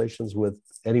conversations with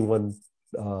anyone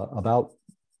about,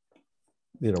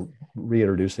 you know,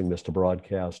 reintroducing this to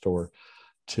broadcast or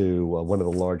to one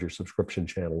of the larger subscription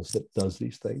channels that does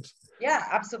these things? Yeah,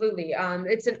 absolutely.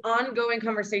 It's an ongoing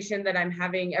conversation that I'm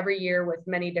having every year with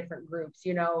many different groups.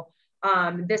 You know,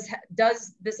 this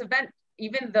event,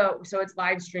 even though, so it's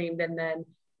live streamed, and then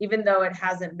even though it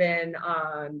hasn't been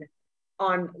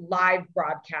on live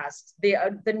broadcasts,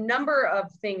 the number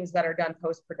of things that are done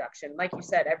post-production, like you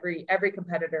said, every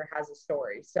competitor has a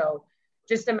story. So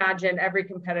just imagine every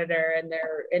competitor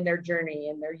and their journey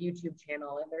and their YouTube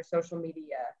channel and their social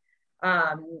media.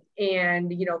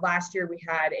 And you know, last year we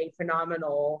had a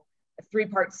phenomenal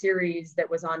 3-part series that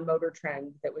was on Motor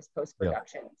Trend that was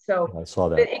post-production. Yeah. So I saw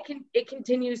that. It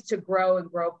continues to grow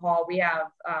and grow, Paul. We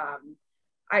have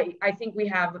I think we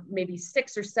have maybe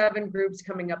 6 or 7 groups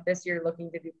coming up this year looking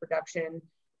to do production.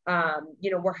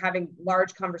 We're having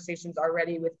large conversations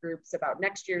already with groups about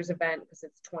next year's event because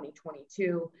it's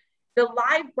 2022. The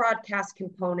live broadcast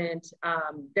component,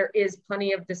 there is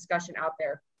plenty of discussion out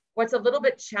there. What's a little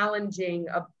bit challenging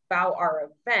about our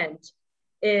event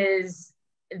is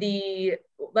the,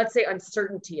 let's say,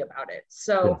 uncertainty about it.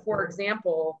 So for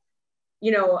example,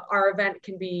 our event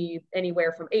can be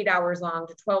anywhere from 8 hours long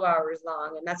to 12 hours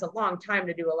long, and that's a long time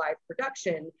to do a live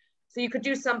production. So you could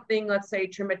do something, let's say,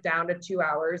 trim it down to 2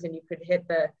 hours, and you could hit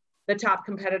the top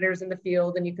competitors in the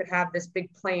field, and you could have this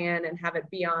big plan and have it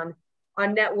be on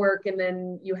network. And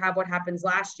then you have what happens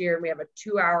last year, and we have a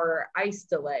 2-hour ice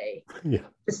delay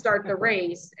to start the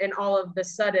race. And all of the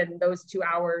sudden those 2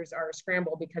 hours are a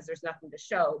scramble because there's nothing to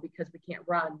show, because we can't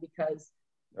run because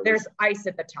there's ice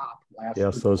at the top.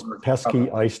 Yes, those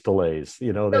pesky ice delays,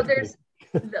 So there's,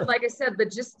 like I said,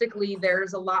 logistically,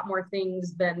 there's a lot more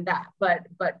things than that, but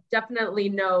definitely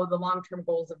know the long-term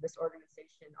goals of this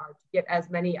organization are to get as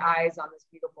many eyes on this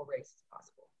beautiful race as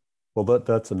possible. Well,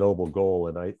 that's a noble goal.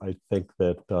 And I think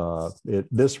that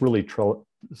this really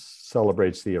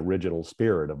celebrates the original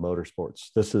spirit of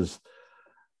motorsports. This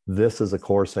is a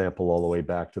core sample all the way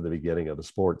back to the beginning of the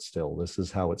sport still. This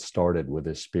is how it started, with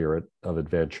this spirit of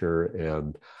adventure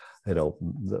and,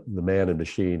 the man and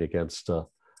machine against a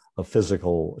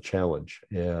physical challenge.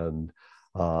 And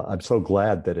I'm so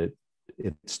glad that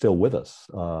it's still with us.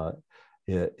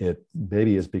 It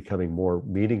maybe is becoming more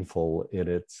meaningful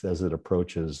as it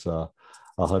approaches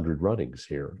 100 runnings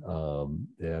here,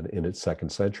 and in its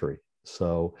second century.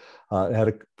 So I had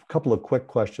a couple of quick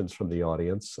questions from the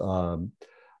audience. I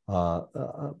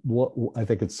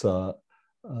think it's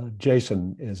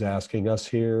Jason is asking us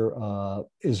here,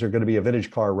 is there going to be a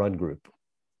vintage car run group?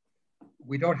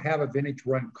 We don't have a vintage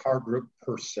run car group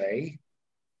per se,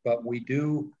 but we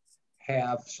do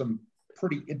have some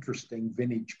pretty interesting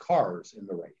vintage cars in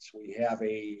the race. We have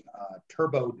a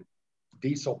turbo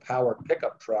diesel powered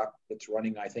pickup truck that's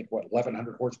running, I think,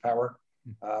 1,100 horsepower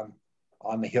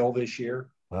on the hill this year.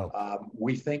 Wow.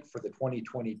 We think for the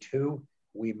 2022,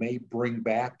 we may bring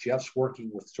back, Jeff's working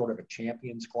with sort of a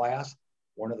champions class.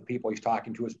 One of the people he's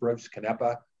talking to is Bruce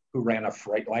Canepa, who ran a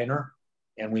Freightliner,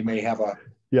 and we may have a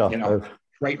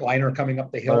Freightliner coming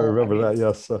up the hill. I remember that,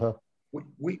 yes. I'm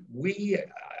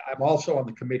also on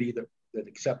the committee that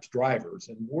accepts drivers,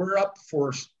 and we're up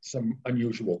for some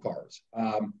unusual cars.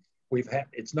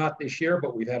 It's not this year,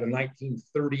 but we've had a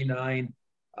 1939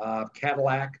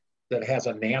 Cadillac that has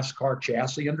a NASCAR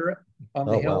chassis under it on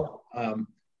the hill. Wow.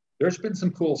 There's been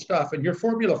some cool stuff, and your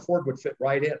Formula Ford would fit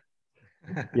right in.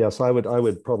 Yes, I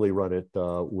would probably run it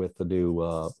with the new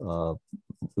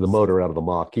the motor out of the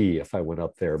Mach-E if I went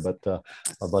up there, but a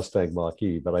Mustang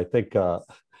Mach-E. But I think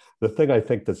the thing I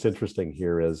think that's interesting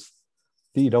here is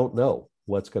you don't know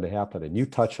what's going to happen. And you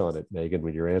touch on it, Megan,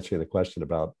 when you're answering the question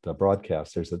about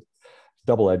broadcast. There's a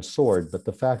double-edged sword, but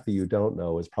the fact that you don't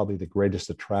know is probably the greatest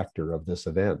attractor of this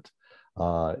event.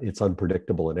 It's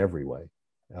unpredictable in every way.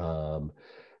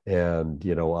 And,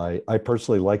 I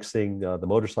personally like seeing the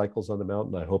motorcycles on the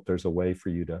mountain. I hope there's a way for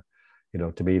you to,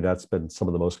 to me, that's been some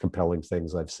of the most compelling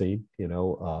things I've seen,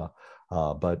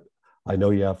 but I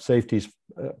know you have safety's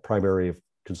primary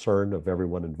concern of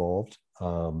everyone involved.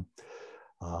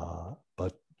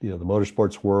 But the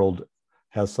motorsports world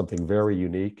has something very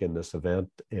unique in this event.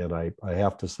 And I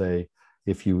have to say,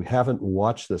 if you haven't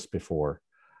watched this before,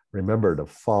 remember to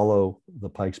follow the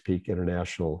Pikes Peak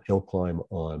International Hill Climb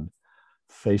on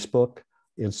Facebook,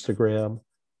 Instagram,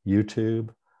 YouTube.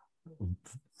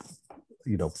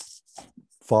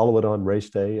 Follow it on race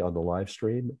day on the live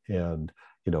stream, and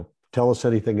tell us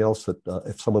anything else that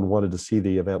if someone wanted to see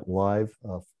the event live,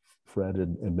 Fred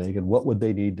and Megan, what would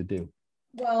they need to do?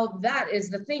 Well, that is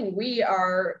the thing. We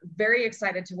are very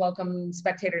excited to welcome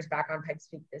spectators back on Pikes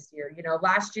Peak this year.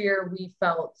 Last year we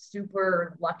felt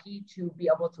super lucky to be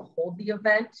able to hold the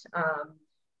event.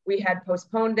 We had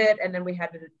postponed it, and then we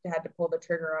had to pull the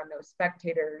trigger on those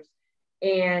spectators.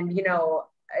 And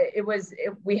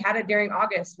we had it during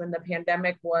August when the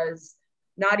pandemic was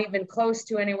not even close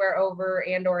to anywhere over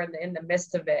or in the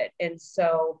midst of it. And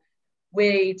so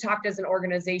we talked as an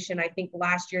organization. I think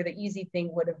last year the easy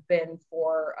thing would have been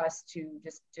for us to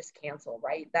just cancel,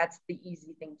 right? That's the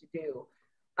easy thing to do.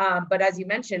 But as you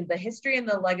mentioned, the history and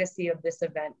the legacy of this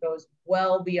event goes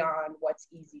well beyond what's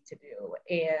easy to do.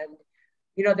 And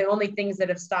the only things that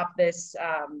have stopped this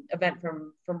event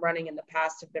from running in the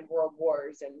past have been world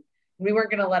wars, and we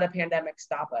weren't going to let a pandemic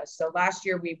stop us. So last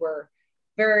year we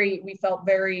felt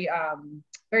very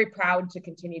proud to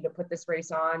continue to put this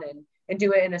race on and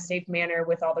do it in a safe manner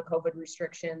with all the COVID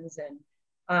restrictions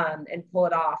and pull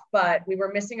it off. But we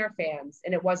were missing our fans,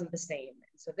 and it wasn't the same.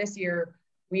 So this year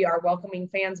We are welcoming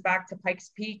fans back to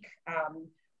Pikes Peak.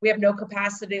 We have no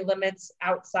capacity limits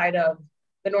outside of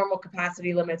the normal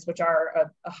capacity limits, which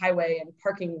are a highway and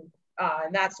parking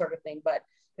and that sort of thing. But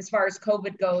as far as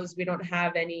COVID goes, we don't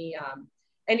have any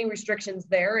restrictions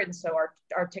there. And so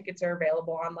our tickets are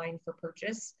available online for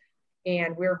purchase.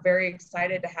 And we're very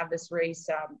excited to have this race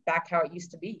back how it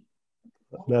used to be.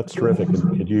 That's terrific.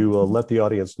 And could you let the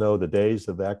audience know the days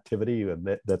of activity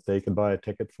that they can buy a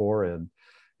ticket for, and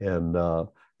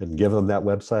give them that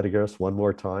website address one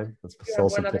more time? Let's sell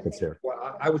some tickets here.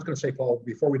 Well, I was going to say, Paul,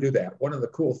 before we do that, one of the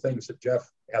cool things that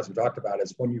Jeff hasn't talked about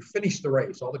is when you finish the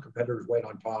race, all the competitors wait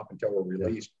on top until we're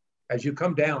released. Yeah. As you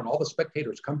come down, all the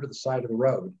spectators come to the side of the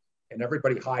road and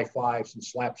everybody high fives and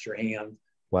slaps your hand.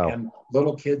 Wow. And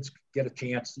little kids get a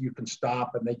chance. You can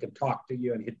stop and they can talk to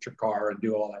you and hit your car and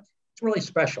do all that. It's really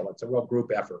special. It's a real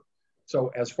group effort. So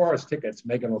as far as tickets,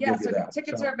 Megan will give you that.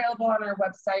 Tickets are available on our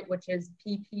website, which is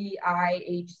ppihc.org.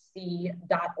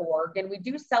 And we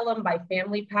do sell them by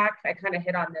family pack. I kind of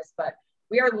hit on this, but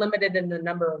we are limited in the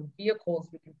number of vehicles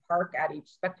we can park at each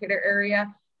spectator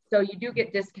area. So you do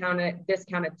get discounted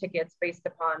tickets based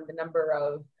upon the number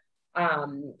of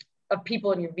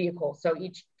people in your vehicle. So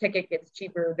each ticket gets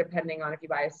cheaper depending on if you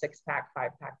buy a 6-pack,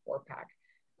 5-pack, 4-pack,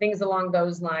 things along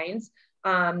those lines.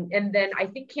 And then I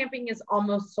think camping is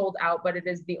almost sold out, but it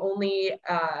is the only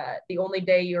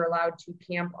day you're allowed to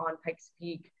camp on Pikes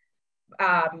Peak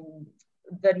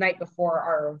the night before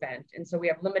our event. And so we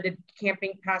have limited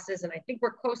camping passes, and I think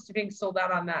we're close to being sold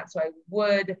out on that. So I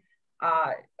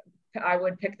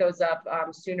would pick those up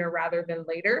sooner rather than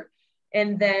later.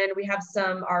 And then we have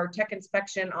our tech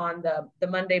inspection on the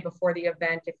Monday before the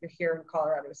event, if you're here in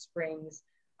Colorado Springs,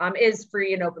 is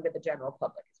free and open to the general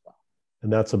public as well.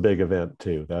 And that's a big event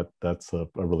too. That's a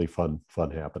really fun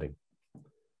happening.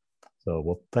 So,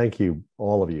 well, thank you,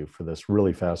 all of you, for this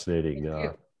really fascinating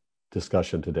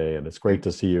discussion today. And it's great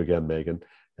to see you again, Megan.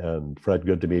 And Fred,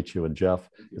 good to meet you. And Jeff,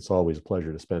 it's always a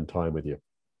pleasure to spend time with you.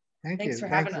 Thanks for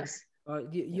having us.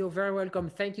 You're very welcome.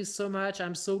 Thank you so much.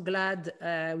 I'm so glad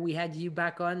we had you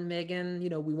back on, Megan.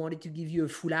 We wanted to give you a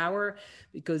full hour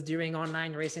because during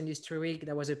Online Race Industry Week,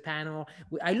 there was a panel.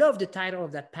 I love the title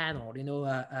of that panel,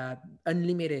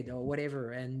 Unlimited or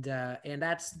whatever. And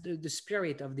that's the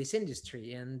spirit of this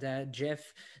industry. And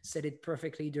Jeff said it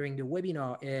perfectly during the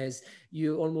webinar, is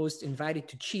you almost invited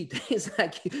to cheat. It's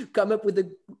like you come up with a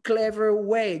clever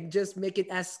way, just make it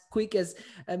as quick as,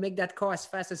 make that car as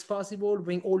fast as possible,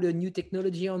 bring all the new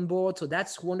technology on board. So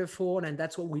that's wonderful. And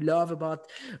that's what we love about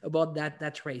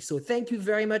that race. So thank you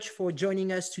very much for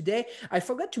joining us today. I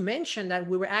forgot to mention that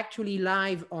we were actually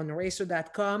live on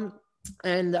racer.com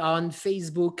and on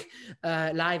Facebook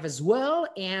live as well.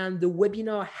 And the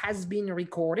webinar has been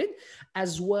recorded,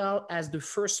 as well as the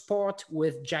first part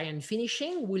with Giant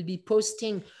Finishing. We'll be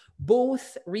posting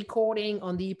both recording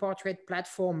on the ePortrait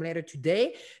platform later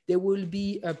today. They will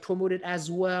be promoted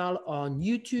as well on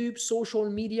YouTube, social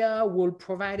media. We'll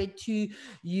provide it to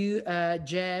you,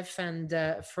 Jeff and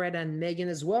Fred and Megan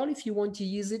as well, if you want to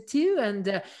use it too.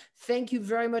 And thank you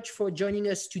very much for joining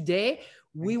us today.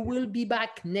 We will be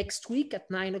back next week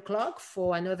at 9 o'clock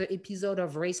for another episode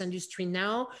of Race Industry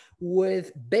Now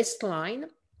with Bestline.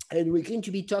 And we're going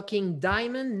to be talking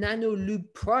Diamond Nano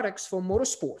Lube products for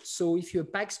motorsports. So if you're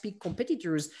Pikes Peak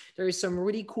competitors, there is some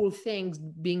really cool things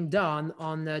being done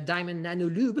on Diamond Nano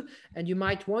Lube, and you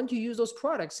might want to use those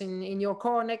products in your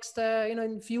car next, in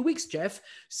a few weeks, Jeff.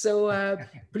 So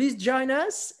please join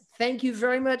us. Thank you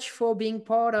very much for being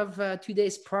part of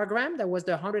today's program. That was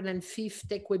the 105th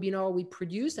tech webinar we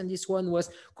produced, and this one was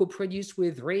co-produced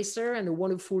with Racer and a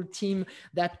wonderful team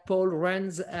that Paul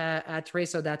runs at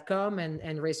racer.com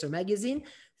and Racer Magazine.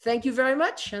 Thank you very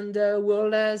much, and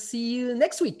we'll see you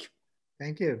next week.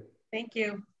 Thank you. Thank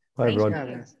you. Bye,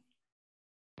 everyone.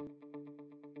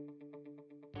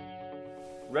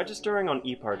 Registering on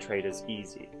ePartrade is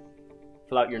easy.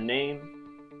 Fill out your name,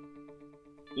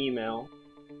 email,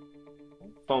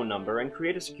 phone number, and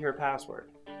create a secure password.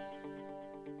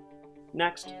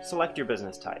 Next, select your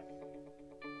business type.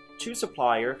 Choose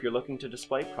supplier if you're looking to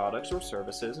display products or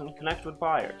services and connect with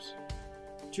buyers.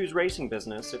 Choose racing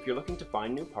business if you're looking to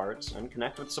find new parts and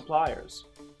connect with suppliers.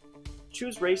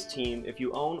 Choose race team if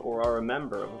you own or are a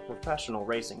member of a professional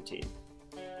racing team.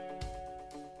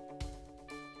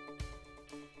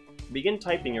 Begin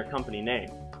typing your company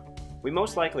name. We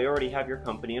most likely already have your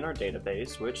company in our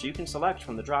database, which you can select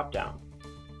from the drop-down.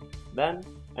 Then,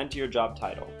 enter your job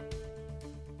title.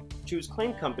 Choose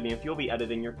Claim Company if you'll be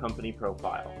editing your company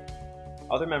profile.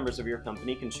 Other members of your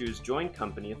company can choose Join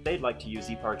Company if they'd like to use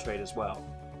ePartrade as well.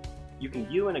 You can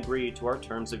view and agree to our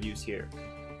terms of use here.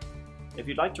 If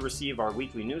you'd like to receive our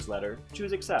weekly newsletter,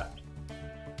 choose Accept.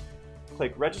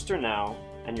 Click Register Now,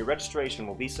 and your registration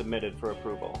will be submitted for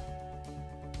approval.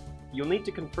 You'll need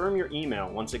to confirm your email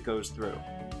once it goes through.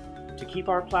 To keep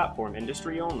our platform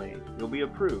industry only, you'll be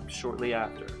approved shortly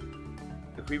after.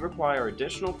 If we require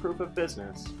additional proof of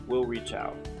business, we'll reach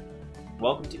out.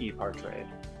 Welcome to ePartrade.